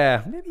 Yeah.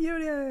 Baby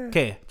Yoda.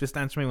 Okay, just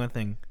answer me one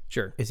thing.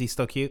 Sure. Is he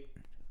still cute?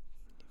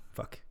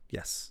 Fuck.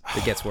 Yes.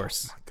 It gets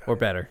worse. Or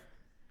better.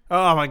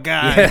 Oh my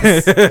God.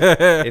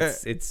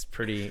 Yes. it's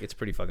pretty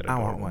fucking adorable. I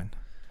want one.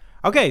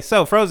 Okay,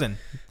 so Frozen.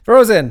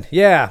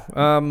 Yeah.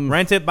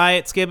 Rent it, buy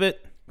it, skip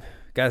it.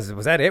 Guys,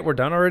 was that it? We're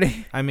done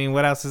already? I mean,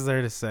 what else is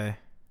there to say?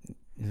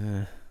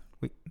 There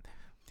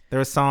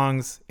were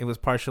songs. It was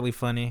partially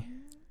funny.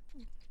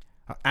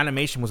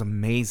 Animation was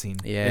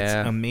amazing. Yeah.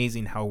 It's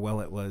amazing how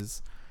well it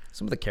was.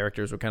 Some of the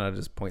characters were kind of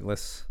just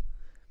pointless.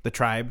 The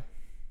tribe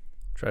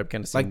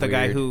kind of like the weird.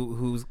 guy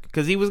who's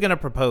because he was gonna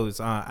propose.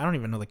 I don't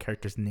even know the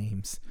characters'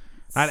 names.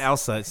 Not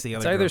Elsa. It's the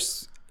other.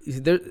 It's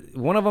either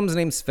one of them's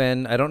named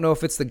Sven. I don't know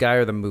if it's the guy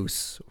or the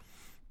moose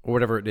or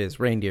whatever it is.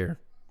 Reindeer.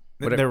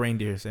 They're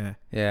reindeers. Yeah.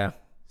 Yeah.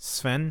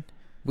 Sven.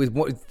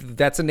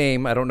 That's a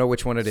name. I don't know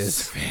which one it is.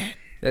 Sven.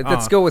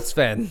 Let's go with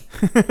Sven.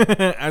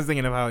 I was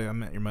thinking of How I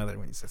Met Your Mother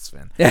when you said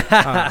Sven.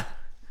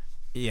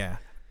 Yeah.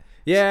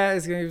 Yeah,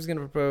 he was gonna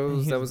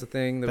propose. That was the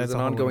thing. There was That's an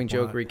a whole ongoing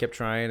plot. joke where he kept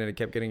trying and it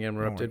kept getting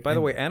interrupted. Oh, By the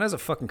and- way, Anna's a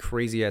fucking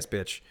crazy ass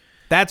bitch.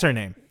 That's her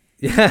name.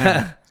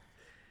 Yeah.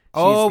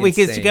 Oh, She's because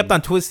she insane. kept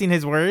on twisting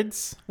his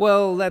words.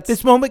 Well,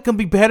 This moment can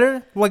be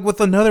better, like with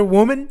another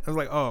woman. I was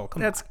like, oh,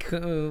 come that's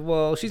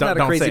well, she's Don't- not a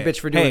don't crazy say it. bitch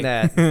for doing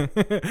Hey. that.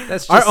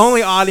 That's just on. Our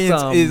only audience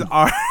some- is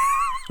our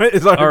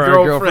is our Are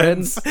our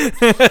girlfriends.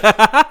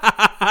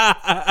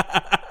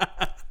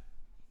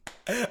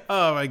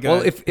 Oh my god.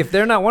 Well, if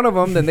they're not one of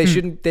them, then they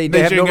shouldn't. They have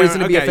no shouldn't reason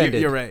go- to be okay,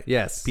 offended. you're right.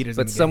 Yes, Peter's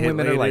but gonna get some hit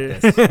women are like later.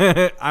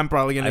 this. I'm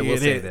probably gonna I will get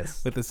say hit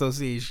this. with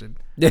association.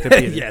 to Peter.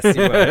 Yes,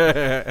 you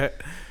will.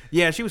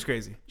 Yeah, she was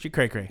crazy. She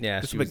cray cray. Yeah,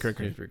 just she a was, bit cray she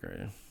cray. was pretty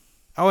great.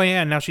 Oh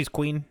yeah, now she's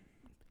queen.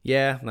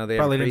 Yeah, now they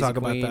Probably have a didn't crazy talk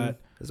about queen that.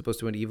 as opposed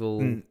to an evil,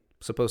 Mm.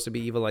 supposed to be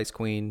evil ice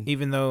queen.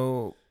 Even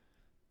though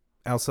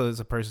Elsa is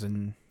a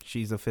person,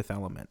 she's a fifth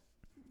element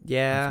of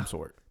Yeah, some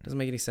sort. doesn't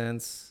make any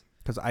sense.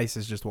 Because ice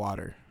is just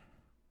water.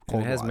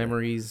 And it has water.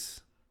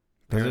 memories.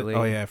 Does it? Apparently.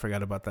 Oh yeah, I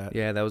forgot about that.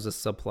 Yeah, that was a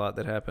subplot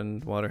that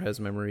happened. Water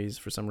has memories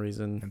for some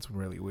reason. It's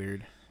really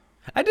weird.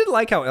 I did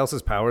like how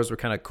Elsa's powers were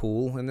kind of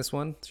cool in this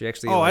one. She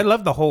actually. Oh, I like-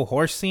 love the whole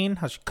horse scene.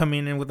 How she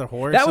coming in with her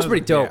horse. That was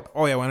pretty dope. Yeah.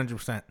 Oh yeah,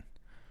 100%.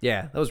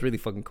 Yeah, that was really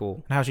fucking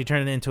cool. And how she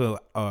turned it into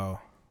a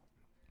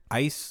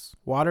ice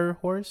water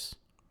horse.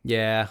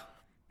 Yeah,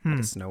 like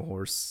a snow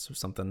horse or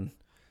something.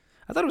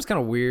 I thought it was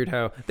kind of weird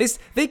how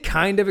they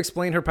kind of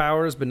explain her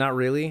powers, but not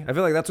really. I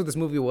feel like that's what this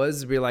movie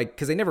was. Be like,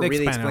 because they never They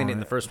really expanded explained it on in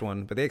the it. first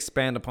one, but they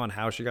expand upon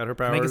how she got her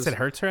powers. I guess it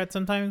hurts her at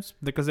sometimes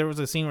because there was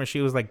a scene where she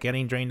was like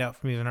getting drained out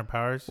from using her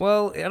powers.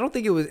 Well, I don't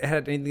think it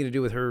had anything to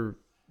do with her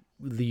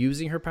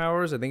using her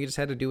powers. I think it just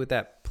had to do with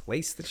that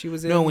place that she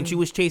was in. No, when she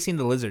was chasing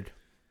the lizard,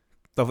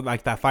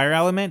 like that fire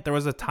element, there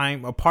was a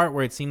part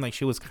where it seemed like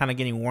she was kind of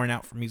getting worn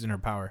out from using her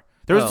power.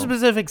 There was a Oh.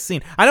 specific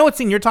scene. I know what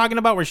scene you're talking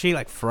about where she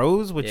like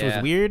froze, which was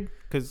Yeah. weird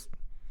because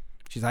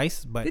she's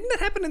ice. But Didn't that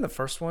happen in the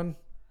first one?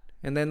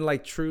 And then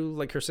like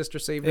her sister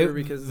saved her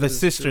because the of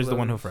sister's true the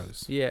one who love.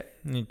 froze. Yeah.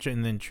 And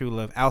then True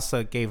Love,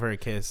 Elsa gave her a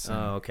kiss. and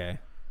Oh, okay.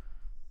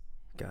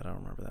 God, I don't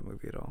remember that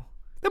movie at all.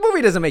 That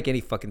movie doesn't make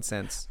any fucking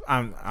sense.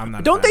 I'm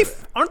not. a Don't fan they? of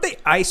it. Aren't they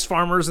ice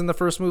farmers in the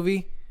first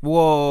movie?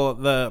 Well,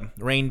 the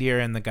reindeer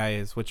and the guy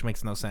is, which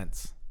makes no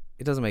sense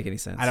It doesn't make any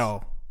sense at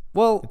all.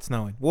 Well, It's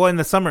snowing. Well, in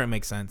the summer it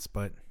makes sense,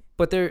 but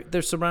but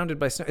they're surrounded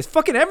by snow. It's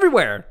fucking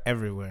everywhere.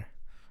 everywhere.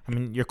 I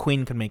mean, your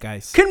queen can make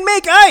ice. Can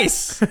make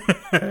ice.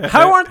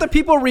 How aren't the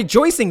people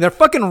rejoicing? They're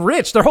fucking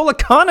rich. Their whole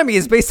economy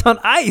is based on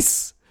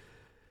ice.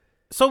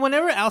 So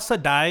whenever Elsa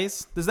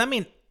dies, does that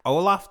mean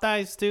Olaf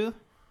dies too?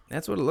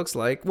 That's what it looks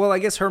like. Well, I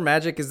guess her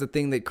magic is the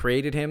thing that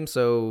created him.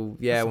 So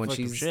yeah, That's some when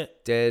fucking she's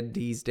shit. dead,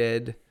 he's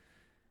dead.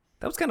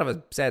 That was kind of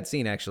a sad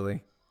scene,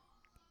 actually.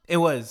 It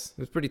was.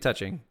 It was pretty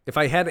touching. If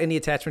I had any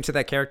attachment to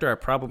that character, I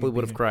probably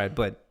would have cried.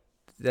 But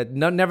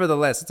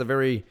nevertheless, it's a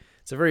very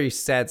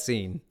sad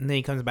scene. And then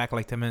he comes back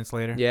like 10 minutes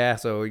later. Yeah.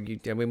 So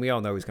I mean, we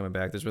all know he's coming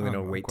back. There's really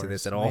no Of weight to course.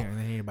 this at all.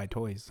 They need to buy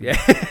toys.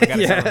 Yeah. They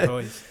gotta sell Yeah. them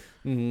toys.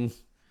 hmm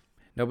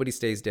Nobody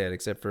stays dead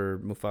except for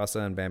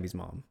Mufasa and Bambi's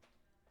mom.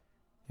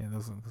 Yeah,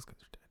 those guys are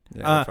dead.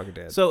 Yeah, they're fucking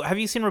dead. So have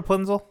you seen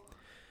Rapunzel?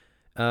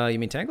 You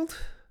mean Tangled?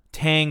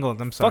 Tangled.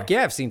 I'm sorry. Fuck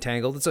yeah, I've seen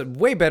Tangled. It's a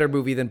way better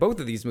movie than both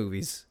of these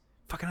movies.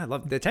 Fucking, I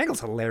love the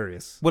Tangled's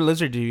hilarious. What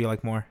lizard do you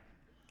like more?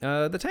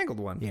 The Tangled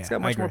one. Yeah, It's got I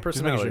much more agree.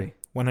 Just making sure.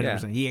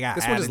 personality. 100%. He got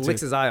This one just attitude.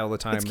 licks his eye all the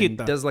time. It's cute, and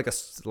though. does like a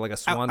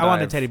swan I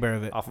want a dive teddy bear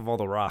of it. off of all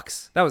the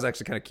rocks. That was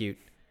actually kind of cute.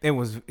 It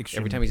was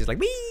extreme. Every time he's just like,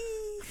 wee.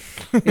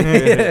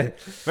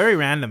 Very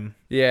random.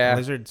 Yeah.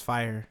 Lizard's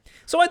fire.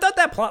 So I thought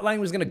that plot line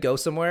was gonna go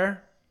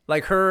somewhere,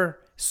 like her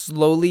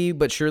slowly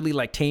but surely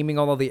like taming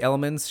all of the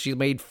elements. She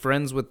made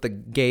friends with the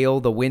gale,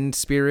 the wind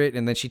spirit,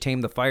 and then she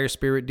tamed the fire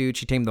spirit dude.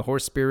 She tamed the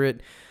horse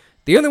spirit.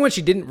 The only one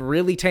she didn't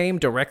really tame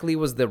directly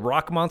was the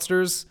rock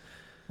monsters.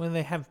 Well,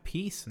 they have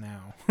peace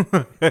now.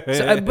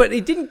 But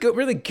it didn't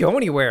really go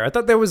anywhere. I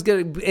thought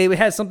it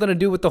had something to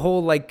do with the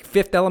whole like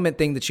fifth element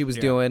thing that she was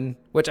doing,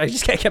 which I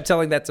just kept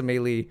telling that to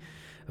Maylee.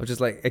 I was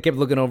just like, I kept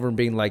looking over and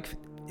being like,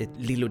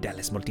 Lilo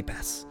Dallas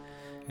Multipass.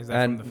 Is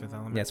that from the Fifth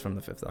Element? Yeah, it's from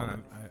the Fifth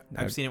Element.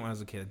 I've seen it when I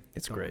was a kid.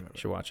 It's Don't great. remember. You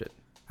should watch it.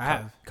 I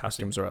have.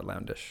 Costumes are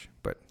outlandish,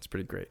 but it's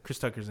pretty great. Chris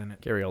Tucker's in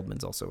it. Gary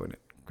Oldman's also in it.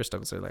 Chris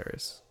Tucker's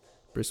hilarious.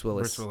 Bruce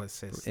Willis,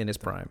 Is in his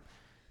prime.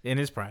 in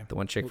his prime. The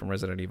one chick from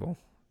Resident Evil.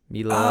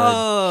 Mila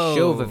Oh.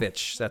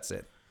 Jovovich. That's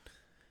it.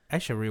 I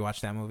should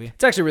rewatch that movie.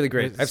 It's actually really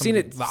great. I've seen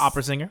it. The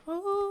opera singer.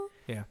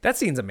 That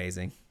scene's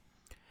amazing.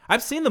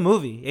 I've seen the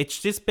movie.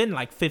 It's just been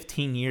like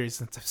 15 years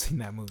since I've seen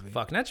that movie.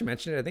 Fuck, now that you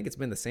mention it, I think it's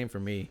been the same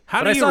for me. How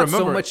But do I you saw it so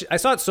remember? much. I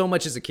saw it so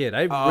much as a kid.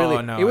 It no,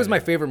 was I my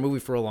didn't. favorite movie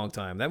for a long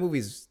time. That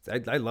movie's,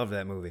 I love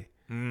that movie.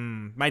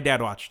 My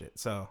dad watched it,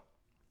 so I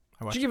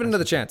You watched should give it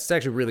another chance. It's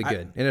actually really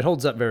good, and it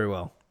holds up very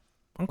well.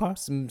 Okay.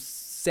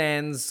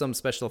 Some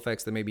special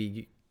effects that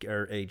maybe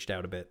are aged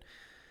out a bit.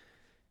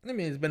 I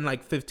mean, it's been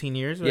like 15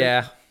 years. Right?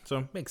 Yeah.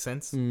 So makes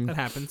sense. That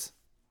happens.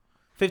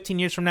 15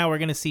 years from now, we're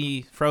gonna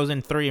see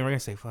Frozen 3, and we're gonna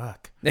say,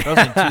 "Fuck,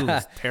 Frozen 2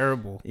 is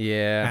terrible."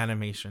 Yeah.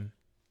 Animation.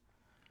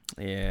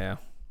 Yeah.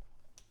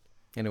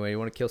 Anyway, you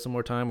want to kill some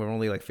more time? We're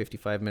only like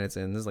 55 minutes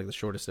in. This is like the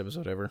shortest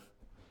episode ever.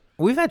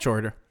 We've had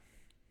shorter.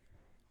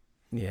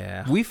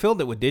 Yeah. We filled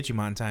it with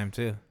Digimon time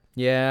too.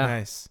 Yeah.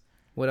 Nice.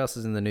 What else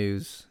is in the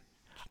news?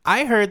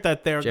 I heard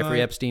that they're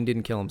Jeffrey Epstein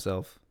didn't kill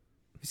himself.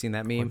 You seen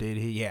that Oh, meme? did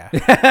he? Yeah.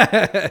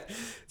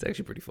 It's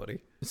actually pretty funny.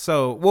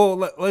 So, well,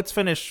 let's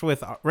finish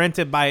with rent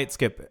it, buy it,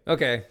 skip it.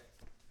 Okay.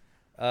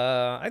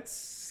 I'd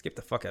skip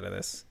the fuck out of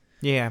this.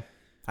 Yeah.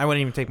 I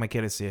wouldn't even take my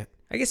kid to see it.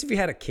 I guess if you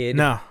had a kid,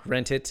 No.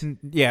 rent it.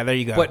 Yeah, there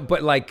you go.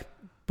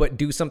 But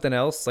do something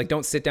else. Like,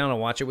 don't sit down and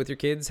watch it with your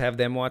kids. Have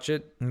them watch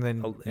it, and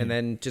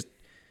then just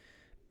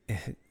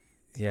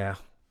yeah.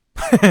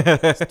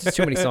 It's just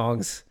too many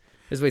songs.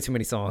 There's way too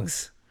many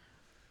songs.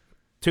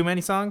 Too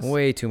many songs?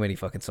 Way too many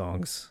fucking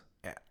songs.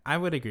 Yeah, I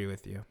would agree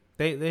with you.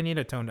 They need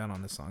to tone down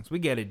on the songs. We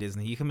get it,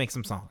 Disney. You can make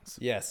some songs.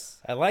 Yes,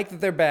 I like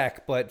that they're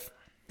back, but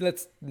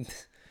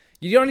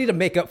you don't need to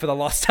make up for the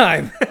lost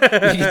time.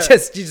 you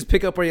just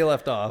pick up where you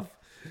left off.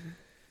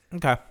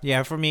 Okay.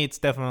 Yeah, for me, it's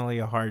definitely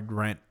a hard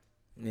rent.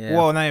 Yeah.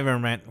 Well, not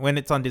even rent. When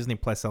it's on Disney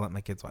Plus, I'll let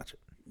my kids watch it.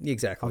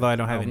 Exactly. Although I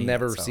don't have I'll any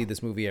never yet, so. see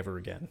this movie ever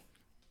again.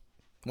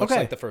 Much Okay.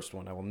 like the first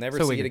one. I will never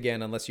So see we- it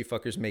again unless you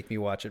fuckers make me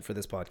watch it for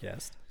this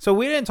podcast. So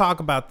we didn't talk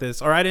about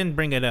this, or I didn't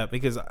bring it up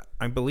because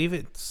I believe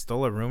it's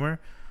still a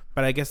rumor,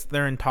 but I guess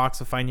they're in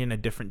talks of finding a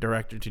different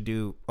director to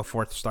do a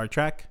fourth Star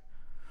Trek,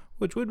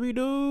 which would be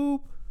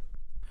dope.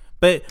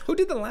 But Who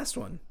did the last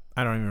one?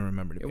 I don't even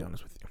remember, to be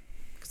honest with you.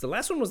 Because the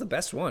last one was the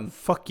best one.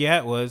 Fuck yeah,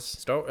 it was.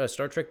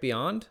 Star Trek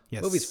Beyond?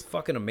 Yes. The movie's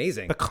fucking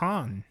amazing. The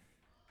Con.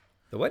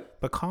 The what?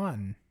 The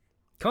Con.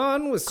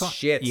 Con was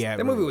shit. Yeah, it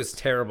that really movie was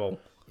terrible.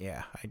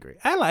 Yeah, I agree.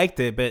 I liked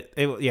it, but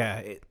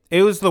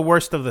it was the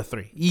worst of the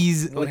three.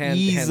 Well, hands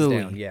Easily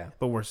down, yeah.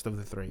 the worst of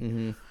the three.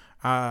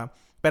 Mm-hmm.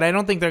 But I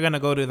don't think they're going to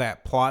go to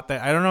that plot.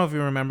 That I don't know if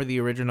you remember the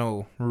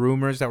original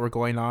rumors that were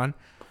going on,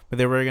 but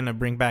they were going to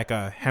bring back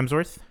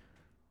Hemsworth.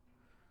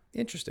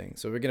 Interesting.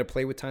 So we're going to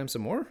play with time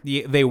some more?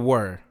 Yeah, they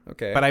were.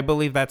 Okay. But I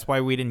believe that's why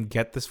we didn't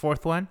get this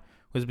fourth one,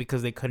 was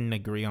because they couldn't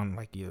agree on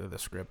like either the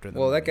script or the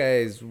Well, movie. that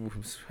guy's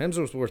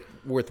Hemsworth's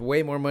worth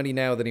way more money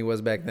now than he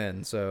was back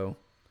then. So,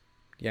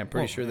 yeah, I'm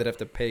pretty sure they'd have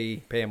to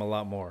pay him a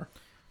lot more.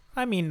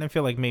 I mean, I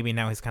feel like maybe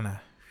now he's kind of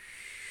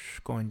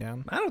going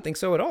down. I don't think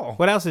so at all.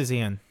 What else is he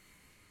in?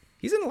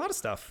 He's in a lot of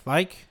stuff.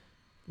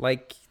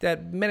 Like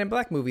that Men in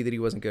Black movie that he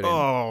wasn't good in.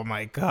 Oh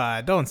my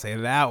God! Don't say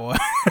that one.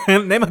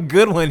 Name a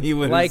good one he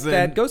was Like in.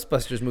 that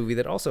Ghostbusters movie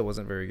that also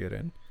wasn't very good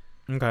in.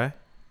 Okay,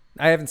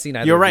 I haven't seen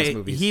either you're of these right.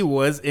 movies. He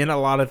was in a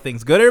lot of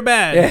things, good or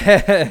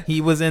bad. He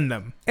was in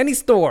them. And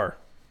he's Thor.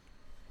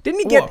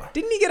 Didn't he Whoa.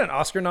 get an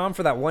Oscar nom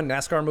for that one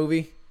NASCAR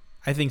movie?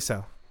 I think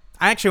so.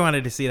 I actually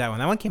wanted to see that one.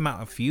 That one came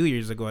out a few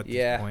years ago at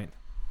Yeah. this point.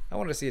 I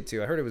wanted to see it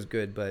too. I heard it was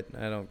good, but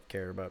I don't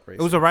care about racing.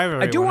 It was a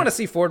rivalry. I do one. want to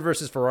see Ford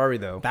versus Ferrari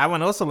though. That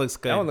one also looks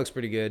good. That one looks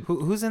pretty good.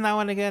 Who's in that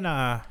one again?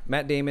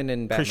 Matt Damon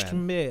and Batman.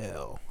 Christian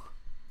Bale.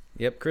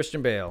 Yep,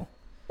 Christian Bale.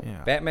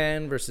 Yeah.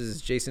 Batman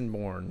versus Jason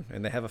Bourne,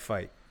 and they have a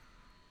fight.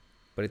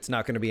 But it's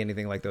not going to be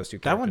anything like those two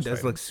characters. That one does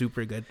fighting. look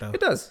super good though. It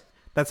does.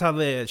 That's how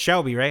the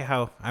Shelby, right?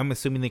 How I'm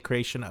assuming the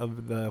creation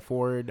of the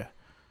Ford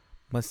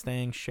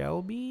Mustang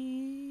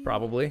Shelby.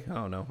 Probably. I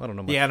don't know. I don't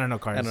know much. Yeah, I don't know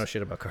cars. I don't know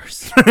shit about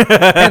cars.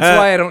 That's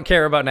why I don't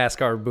care about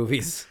NASCAR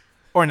movies.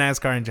 Or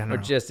NASCAR in Or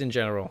general. just in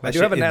general. That I do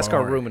have a shit is NASCAR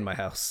boring. room in my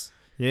house.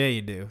 Yeah,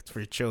 you do. It's for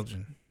your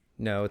children.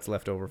 No, it's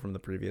left over from the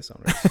previous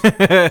owners.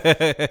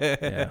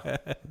 Yeah.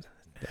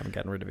 I haven't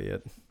gotten rid of it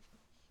yet.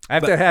 I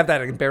have to have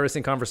that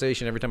embarrassing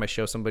conversation every time I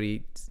show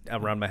somebody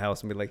around my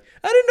house and be like,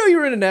 I didn't know you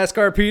were in a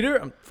NASCAR,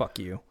 Peter. Fuck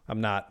you.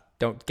 I'm not.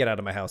 Don't get out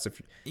of my house.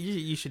 If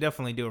You should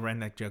definitely do a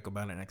redneck joke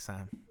about it next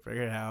time.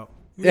 Figure it out.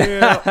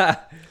 Yeah.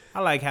 I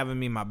like having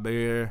me my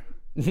beer.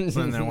 Sitting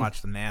there and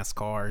watch the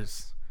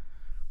NASCARs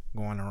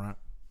going around.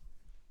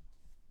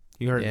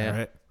 You heard Yeah. me,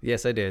 right?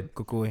 Yes, I did.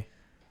 Kukui.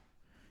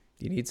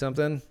 Do you need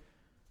something?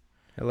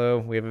 Hello,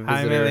 we have a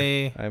Hi, visitor.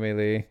 Millie. Hi,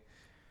 Millie.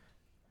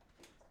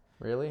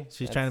 Really?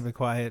 She's trying to be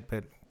quiet,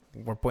 but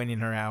we're pointing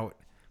her out.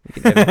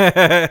 We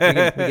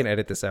can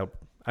edit this out.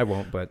 I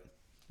won't, but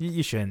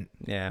You shouldn't.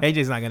 yeah.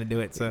 AJ's not going to do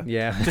it, so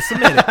Yeah. just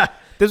submit it.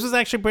 This was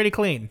actually pretty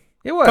clean.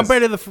 It was.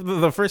 Compared to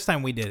the first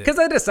time we did it. Because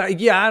I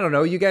decided, I don't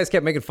know. You guys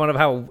kept making fun of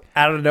how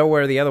out of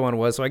nowhere the other one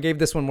was, so I gave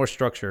this one more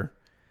structure.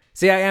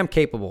 See, I am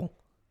capable.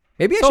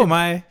 Maybe I So should. am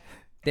I.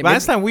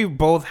 Last time we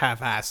both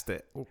half-assed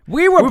it.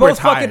 We were both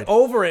tired. fucking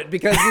over it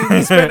because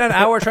we spent an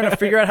hour trying to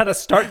figure out how to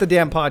start the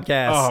damn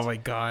podcast. Oh my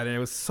god, it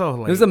was so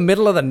late. It was the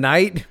middle of the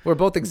night. We're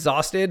both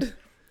exhausted.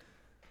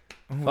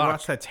 We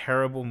watched that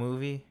terrible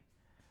movie.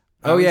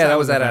 Oh, yeah, that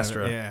was a Ad fan of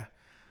Astra. it. Yeah,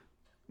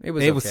 It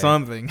was. it was okay.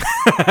 something.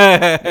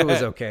 It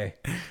was okay.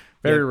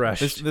 Very Yeah,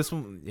 rushed. This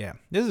one, yeah.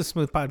 This is a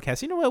smooth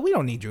podcast. You know what? We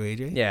don't need you,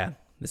 AJ. Yeah.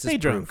 This Stay is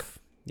drunk. proof.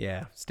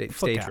 Yeah. Stay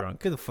Fuck out.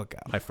 drunk, Get the fuck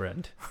out. my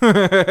friend.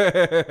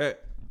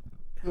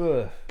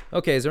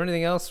 Okay, is there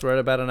anything else? We're at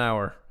about an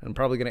hour. I'm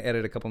probably going to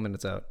edit a couple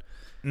minutes out.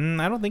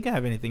 I don't think I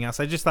have anything else.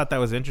 I just thought that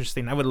was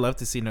interesting. I would love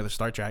to see another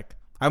Star Trek.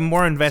 I'm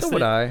more invested. So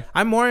would I.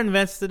 I'm more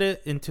invested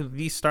into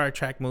these Star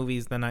Trek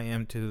movies than I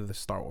am to the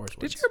Star Wars ones.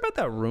 Did you hear about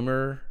that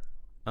rumor?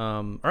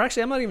 Or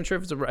actually, I'm not even sure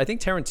if it's I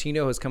think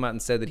Tarantino has come out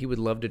and said that he would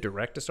love to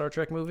direct a Star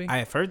Trek movie. I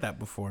have heard that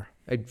before.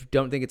 I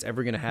don't think it's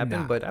ever going to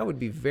happen, but I would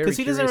be very because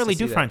he doesn't curious really to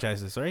see do that.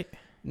 franchises, right?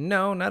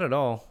 No, not at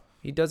all.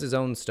 He does his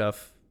own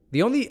stuff.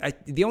 The only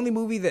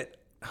movie that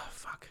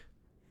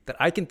that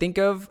I can think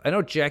of, I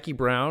know Jackie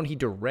Brown, he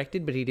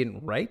directed, but he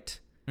didn't write.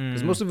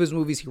 Because most of his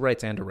movies he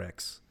writes and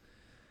directs.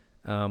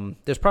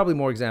 There's probably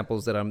more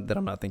examples that I'm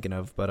not thinking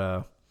of,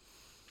 but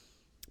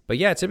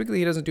yeah, typically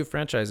he doesn't do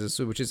franchises,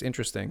 which is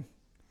interesting.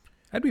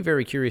 I'd be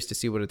very curious to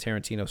see what a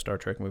Tarantino Star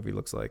Trek movie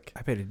looks like.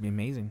 I bet it'd be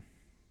amazing.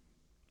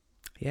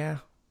 Yeah,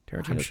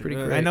 Tarantino's pretty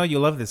great. I know you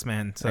love this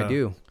man. So I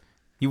do.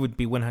 You would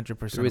be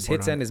 100%. Through his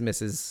hits and his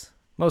misses.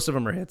 Most of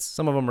them are hits.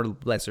 Some of them are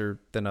lesser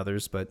than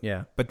others, but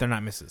yeah. But they're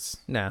not misses.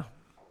 No.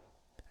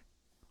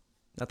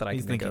 Not that I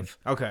can think of.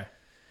 Okay.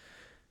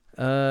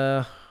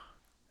 I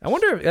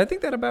wonder. I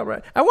think that about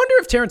right. I wonder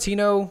if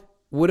Tarantino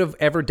would have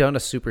ever done a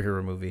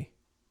superhero movie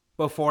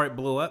Before it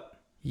blew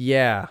up?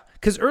 Yeah,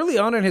 because early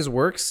on in his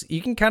works,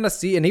 you can kind of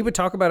see, and he would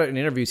talk about it in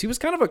interviews. He was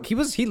kind of he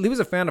was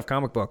a fan of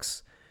comic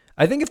books.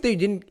 I think if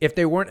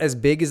they weren't as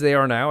big as they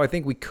are now, I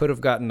think we could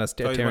have gotten a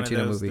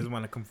Tarantino movie. Doesn't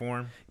want to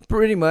conform.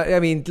 Pretty much. I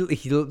mean,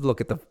 look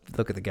at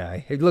the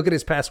guy. Look at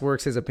his past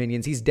works, his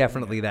opinions. He's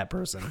definitely that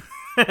person.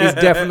 He's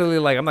definitely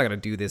like, I'm not gonna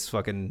do this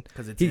fucking.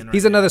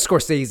 He's another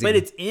Scorsese. But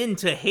it's in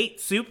to hate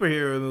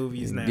superhero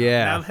movies now.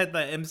 Yeah. Now that the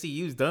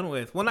MCU's done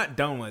with, well, not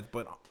done with,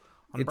 but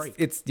on break.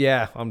 It's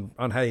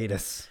on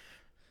hiatus.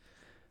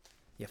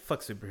 Yeah,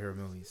 fuck superhero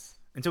movies.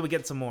 Until we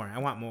get some more. I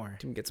want more.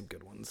 Can get some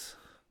good ones.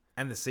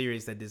 And the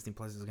series that Disney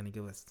Plus is going to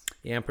give us.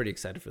 Yeah, I'm pretty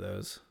excited for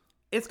those.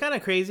 It's kind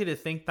of crazy to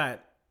think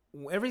that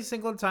every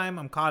single time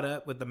I'm caught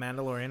up with The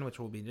Mandalorian, which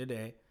will be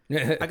today,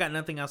 I got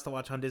nothing else to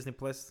watch on Disney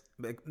Plus.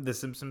 The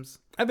Simpsons.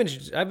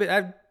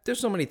 There's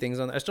so many things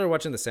on there. I started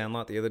watching The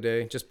Sandlot the other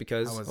day just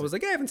because I was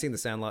like, I haven't seen The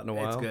Sandlot in a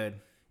while. It's good.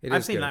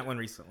 I've seen that one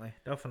recently.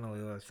 Definitely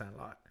love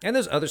Sandlot. And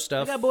there's other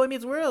stuff. You got Boy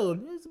Meets World.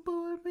 It's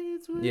Boy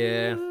Meets World.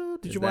 Yeah.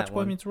 Did you watch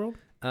Boy Meets World?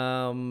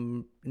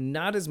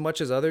 Not as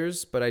much as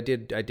others, but I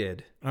did.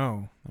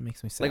 Oh, that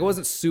makes me sad. Like I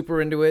wasn't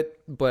super into it,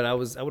 but I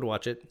would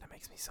watch it. That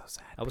makes me so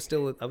sad. I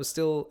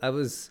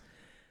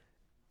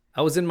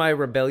was in my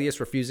rebellious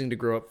refusing to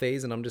grow up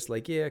phase, and I'm just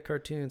like, yeah,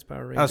 cartoons,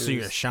 Power Rangers. Oh, so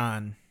you're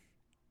Sean.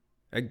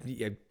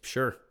 Yeah,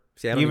 sure.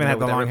 See, I you don't even know had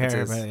the what that long hair,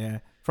 reference is. but yeah.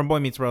 From Boy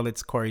Meets World,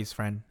 it's Corey's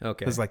friend.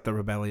 Okay. Who's like the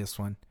rebellious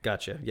one.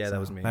 Gotcha. Yeah, that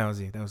was me. That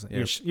was you.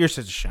 Yep. You're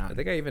such a Sean. I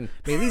think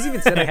Elise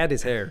even said I had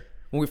his hair.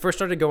 When we first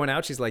started going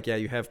out, she's like, yeah,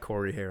 you have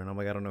Corey hair. And I'm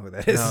like, I don't know who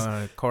that is.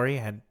 No, Corey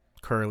had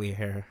curly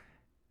hair.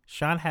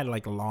 Sean had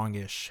like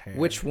longish hair.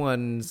 Which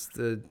one's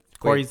the...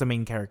 Corey's the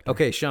main character.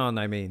 Okay, Sean,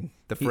 I mean,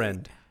 the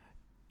friend.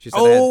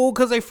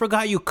 Because I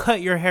forgot you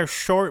cut your hair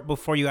short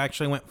before you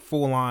actually went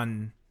full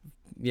on...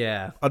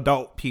 Yeah.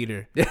 Adult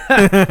Peter.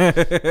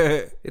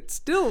 It's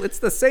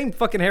the same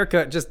fucking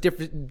haircut, just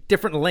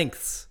different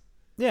lengths.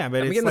 Yeah,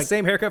 but I'm getting the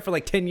same haircut for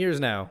like 10 years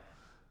now.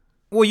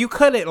 Well, you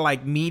cut it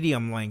like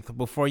medium length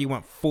before you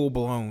went full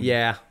blown.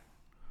 Yeah,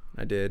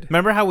 I did.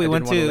 Remember how we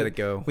went to let it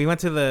go. We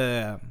went to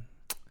the,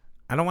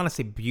 I don't want to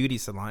say beauty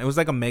salon. It was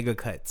like a Mega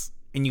Cuts.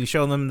 And you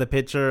show them the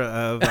picture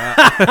of...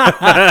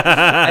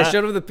 I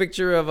showed him the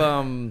picture of,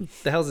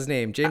 the hell's his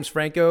name? James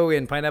Franco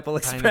in Pineapple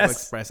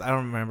Express. I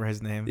don't remember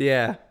his name.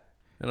 Yeah.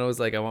 And I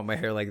was like, I want my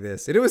hair like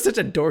this. And it was such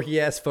a dorky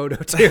ass photo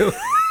too.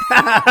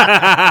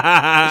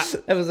 I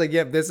was like,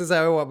 yep, this is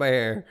how I want my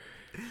hair.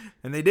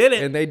 And they did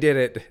it. And they did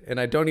it. And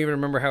I don't even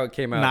remember how it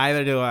came out.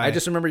 Neither do I. I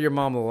just remember your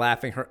mom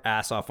laughing her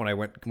ass off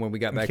when we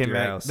got back to your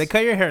house. They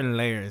cut your hair in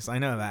layers. I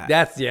know that.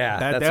 That's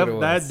what it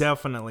was. That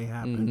definitely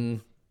happened.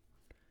 Mm-hmm.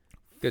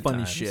 Good Funny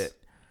times. shit.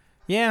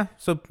 Yeah.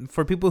 So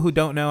for people who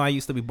don't know, I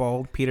used to be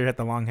bald. Peter had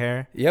the long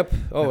hair. Yep.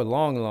 Oh,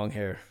 long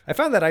hair. I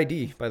found that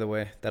ID, by the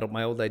way.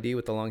 My old ID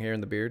with the long hair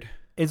and the beard.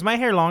 Is my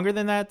hair longer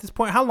than that at this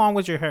point? How long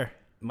was your hair?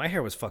 My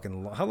hair was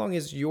fucking long. How long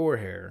is your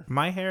hair?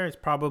 My hair is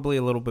probably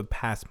a little bit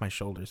past my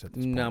shoulders at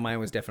this point. No, mine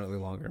was definitely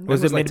longer. Mine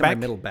was it like mid-back? my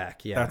middle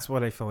back? Yeah. That's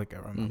what I feel like I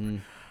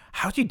remember.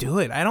 How'd you do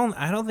it? I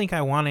don't think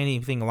I want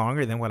anything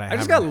longer than what I have. I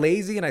just got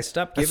lazy and I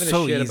stopped giving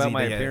so a shit easy about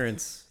my to get.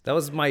 appearance. That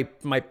was my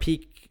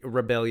peak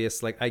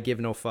rebellious, like I give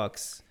no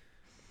fucks.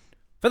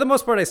 For the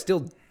most part, I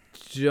still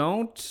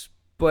don't,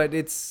 but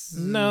it's...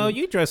 No,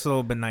 you dress a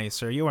little bit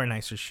nicer. You wear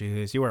nicer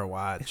shoes. You wear a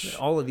watch.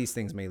 All of these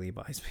things Maylee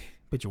buys me.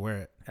 But you wear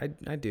it.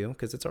 I do,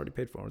 because it's already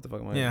paid for. What the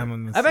fuck am I Yeah,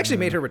 doing? I've actually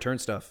made her return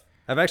stuff.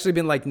 I've actually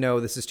been like, no,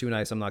 this is too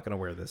nice. I'm not going to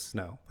wear this.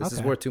 No, this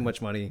is worth too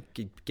much money.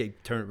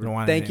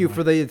 Thank you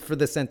for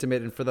the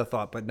sentiment and for the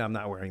thought, but no, I'm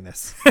not wearing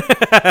this.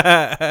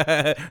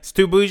 It's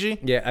too bougie?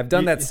 Yeah, I've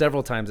done that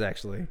several times,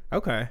 actually.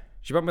 Okay.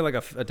 She brought me like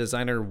a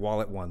designer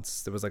wallet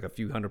once. It was like a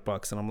few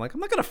 $100, and I'm like, I'm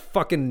not going to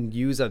fucking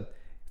use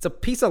it's a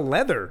piece of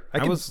leather.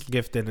 I was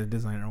gifted a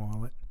designer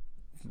wallet.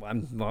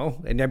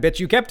 Well, and I bet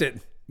you kept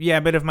it. Yeah,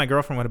 but if my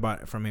girlfriend would have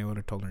bought it from me, I would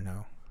have told her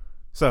no.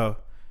 So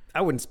I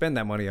wouldn't spend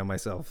that money on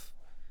myself.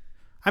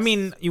 I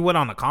mean, you would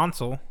on a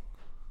console.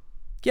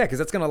 Yeah, because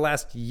that's gonna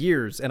last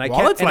years, and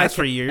Wallets last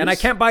for years, and I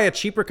can't buy a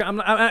cheaper.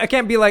 I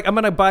can't be like I'm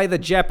gonna buy the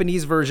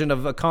Japanese version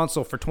of a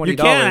console for $20. You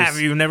can't. Have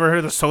you never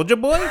heard of Soldier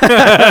Boy?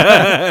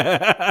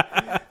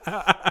 I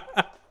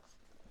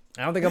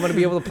don't think I'm gonna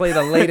be able to play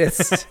the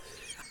latest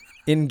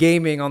in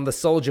gaming on the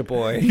Soldier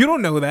Boy. You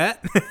don't know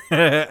that.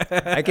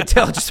 I can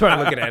tell just by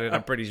looking at it.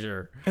 I'm pretty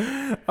sure.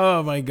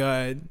 Oh my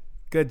god,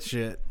 good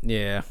shit.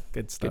 Yeah,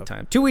 Good stuff. good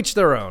time. To each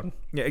their own.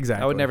 Yeah,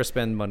 exactly. I would never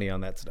spend money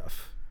on that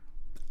stuff.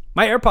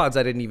 My AirPods,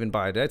 I didn't even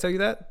buy. Did I tell you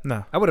that?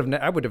 No. I would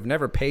have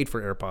never paid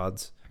for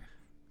AirPods.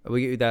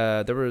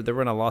 They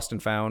were in a lost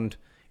and found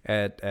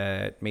at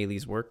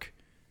Maylee's work,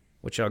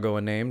 which I'll go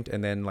unnamed.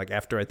 And then like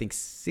after I think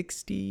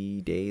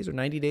 60 days or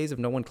 90 days of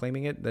no one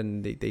claiming it,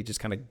 then they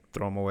just kind of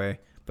throw them away.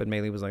 But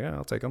Maylee was like, oh,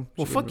 I'll take them.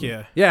 Well, fuck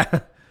yeah.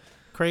 Yeah.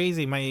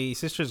 Crazy. My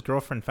sister's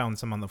girlfriend found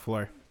some on the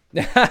floor,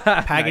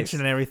 packaged Nice.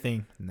 and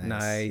everything.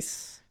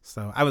 Nice.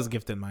 So I was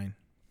gifted mine.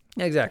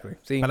 Yeah, exactly.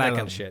 See, But that I kind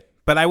love of shit.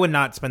 But I would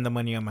not spend the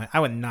money on I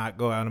would not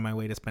go out of my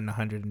way to spend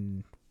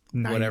 $199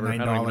 Whatever. I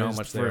don't even know how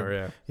much they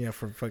are. Yeah.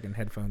 for fucking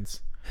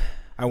headphones.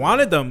 I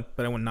wanted them,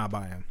 but I would not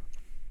buy them.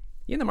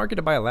 You in the market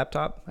to buy a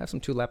laptop? I have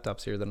some 2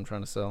 laptops here that I'm trying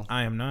to sell.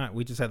 I am not.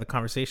 We just had the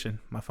conversation.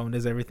 My phone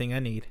does everything I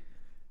need.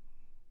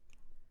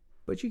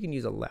 But you can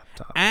use a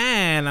laptop.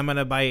 And I'm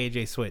gonna buy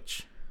AJ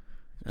Switch.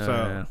 So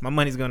Yeah. my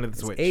money's going to the It's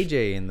Switch.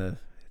 AJ in the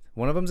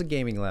one of them's a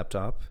gaming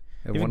laptop,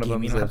 and You have one a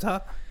of gaming them's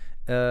laptop?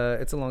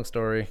 it's a long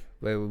story.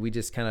 But we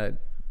just kind of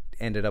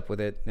ended up with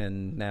it,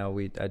 and now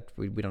we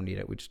don't need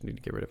it. We just need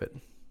to get rid of it.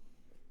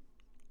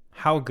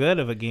 How good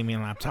of a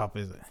gaming laptop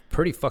is it?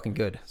 Pretty fucking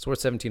good. It's worth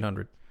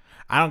 $1,700.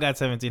 I don't got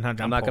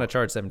 1700. I'm not going to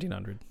charge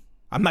 $1,700.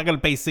 I'm not gonna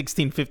pay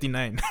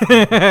 $16.59.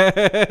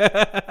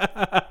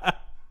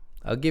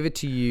 I'll give it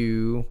to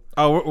you.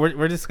 Oh,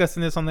 we're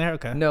discussing this on there.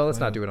 Okay. No, let's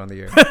not do it on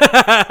the air.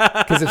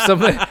 Because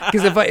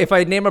if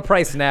I name a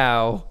price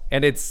now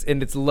and it's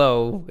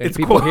low and It's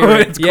people quote- hear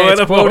it, it's it's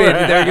quotable. quoted,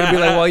 they're gonna be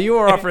like, "Well, you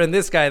were offering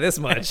this guy this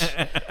much."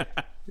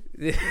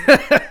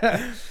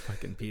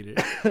 Fucking Peter.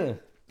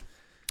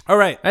 All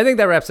right. I think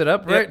that wraps it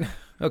up, right? Yep.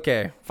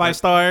 Okay. 5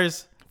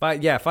 stars.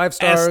 5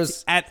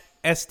 stars At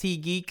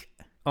ST Geek.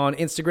 on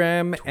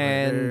Instagram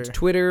and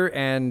Twitter,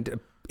 and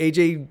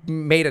AJ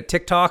made a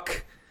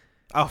TikTok.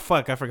 Oh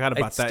fuck! I forgot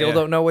about I that. still yeah.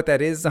 don't know what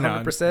that is No,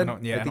 100%. I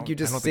don't- yeah, I I think you don't-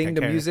 just I don't think sing I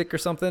the care. music or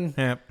something.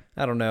 Yep.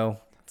 I don't know.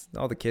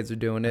 All the kids are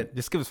doing it.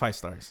 Just give us 5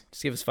 stars.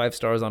 Just give us 5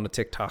 stars on the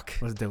TikTok.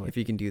 Let's do it. If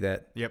you can do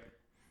that. Yep.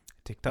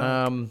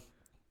 TikTok.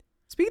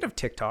 Speaking of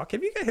TikTok,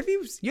 you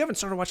haven't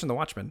started watching The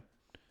Watchmen?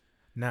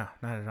 No,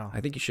 not at all.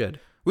 I think you should.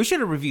 We should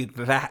have reviewed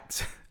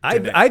that.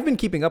 I've been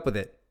keeping up with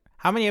it.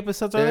 How many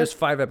episodes are there? There's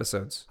 5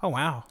 episodes. Oh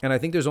wow. And I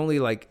think there's only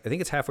I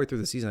think it's halfway through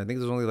the season. I think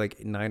there's only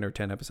like 9 or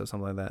 10 episodes,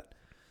 something like that.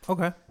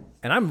 Okay.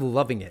 And I'm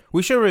loving it.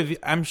 We should review.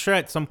 I'm sure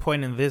at some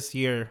point in this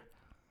year,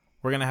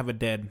 we're gonna have a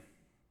dead.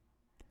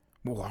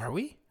 Well, are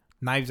we?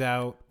 Knives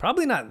Out.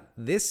 Probably not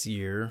this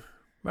year,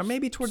 or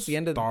maybe towards the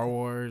end of Star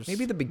Wars.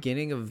 maybe the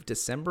beginning of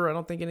December. I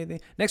don't think anything.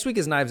 Next week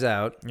is Knives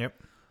Out.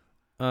 Yep.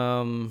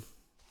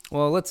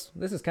 Well,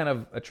 this is kind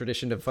of a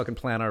tradition to fucking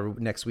plan our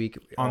next week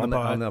On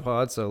the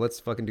pod, so let's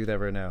fucking do that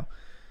right now.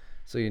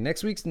 So your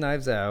next week's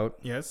Knives Out.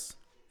 Yes.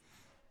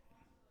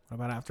 What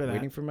about after that?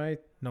 Waiting for my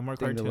No more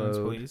thing to cartoons,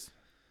 load. please.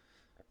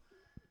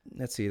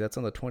 Let's see, that's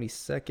on the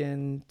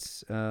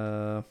 22nd.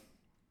 I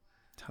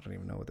don't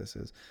even know what this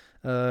is.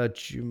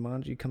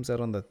 Jumanji comes out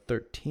on the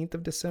 13th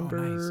of December.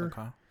 Oh, nice.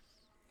 Okay.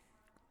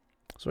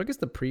 So I guess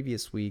the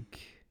previous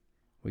week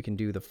we can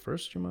do the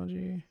first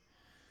Jumanji.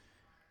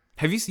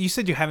 Have you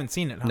said you haven't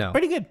seen it? Huh? No.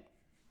 Pretty good.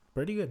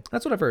 Pretty good.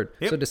 That's what I've heard.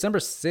 Yep. So December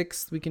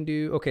 6th we can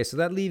do. Okay, so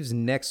that leaves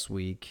next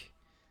week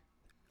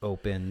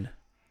open.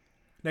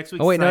 Next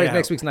week. Oh wait, no,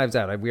 next week's Knives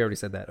Out. We already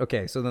said that.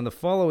 Okay, so then the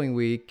following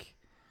week,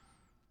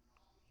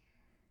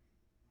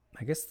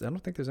 I guess I don't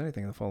think there's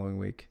anything the following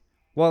week.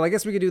 Well, I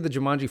guess we could do the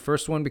Jumanji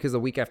first one because the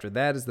week after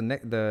that is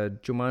the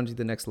Jumanji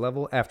the Next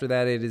Level. After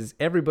that, it is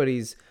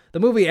the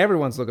movie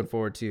everyone's looking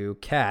forward to,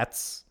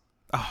 Cats.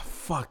 Oh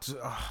fuck!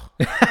 Oh.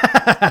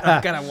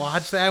 I gotta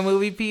watch that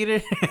movie,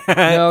 Peter.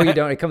 No, you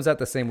don't. It comes out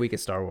the same week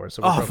as Star Wars.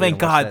 So we're Oh, probably thank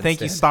gonna watch God! that Thank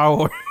you, instead. Star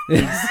Wars.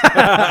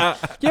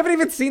 You haven't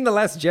even seen The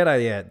Last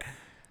Jedi yet.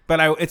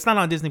 But it's not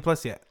on Disney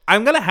Plus yet.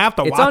 I'm gonna have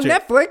to It's watch on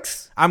it.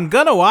 Netflix. I'm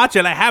gonna watch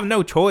it. I have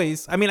no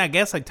choice. I mean, I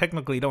guess I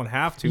technically don't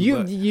have to.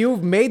 But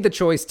You've made the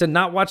choice to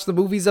not watch the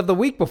movies of the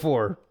week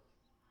before.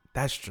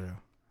 that's true.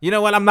 You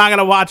know what? I'm not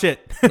gonna watch it.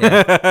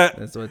 Yeah,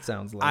 that's what it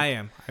sounds like. I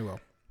am. I will.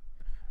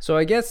 So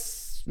I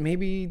guess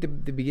maybe the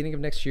beginning of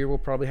next year we'll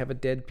probably have a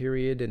dead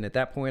period, and at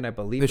that point I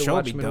believe The the show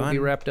will be Watchmen will be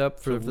done. wrapped up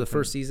for the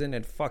first season,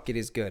 and fuck, it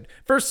is good.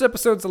 First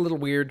episode's a little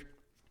weird.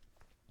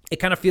 It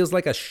kind of feels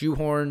like a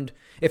shoehorned.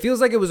 It feels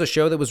like it was a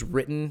show that was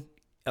written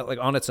like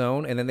on its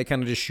own, and then they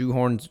kind of just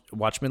shoehorned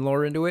Watchmen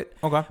lore into it.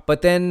 Okay.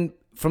 But then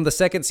from the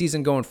second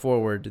season going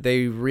forward,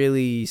 they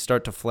really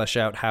start to flesh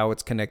out how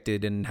it's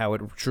connected and how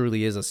it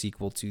truly is a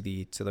sequel to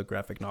the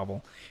graphic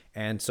novel.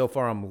 And so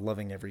far, I'm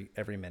loving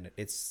every minute.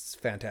 It's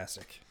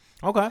fantastic.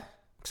 Okay.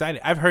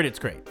 Excited. I've heard it's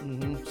great.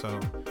 Mm-hmm. So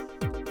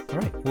All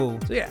right. Well,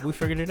 So, yeah. we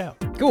figured it out.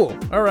 Cool.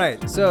 All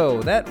right.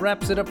 So that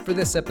wraps it up for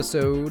this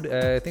episode.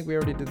 I think we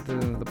already did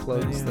the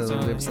plugs, Yeah, the so,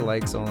 lips, the yeah.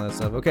 likes, all that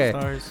stuff. Okay.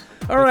 Stars.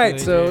 All right. you,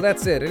 So AJ.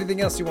 that's it.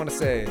 Anything else you want to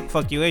say?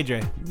 Fuck you,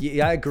 AJ.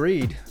 Yeah, I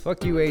agreed.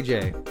 Fuck you,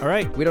 AJ. All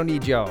right. We don't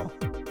need y'all.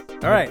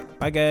 All right.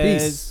 Bye,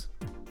 guys. Peace.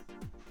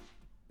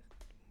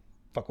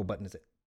 Fuck, what button is it?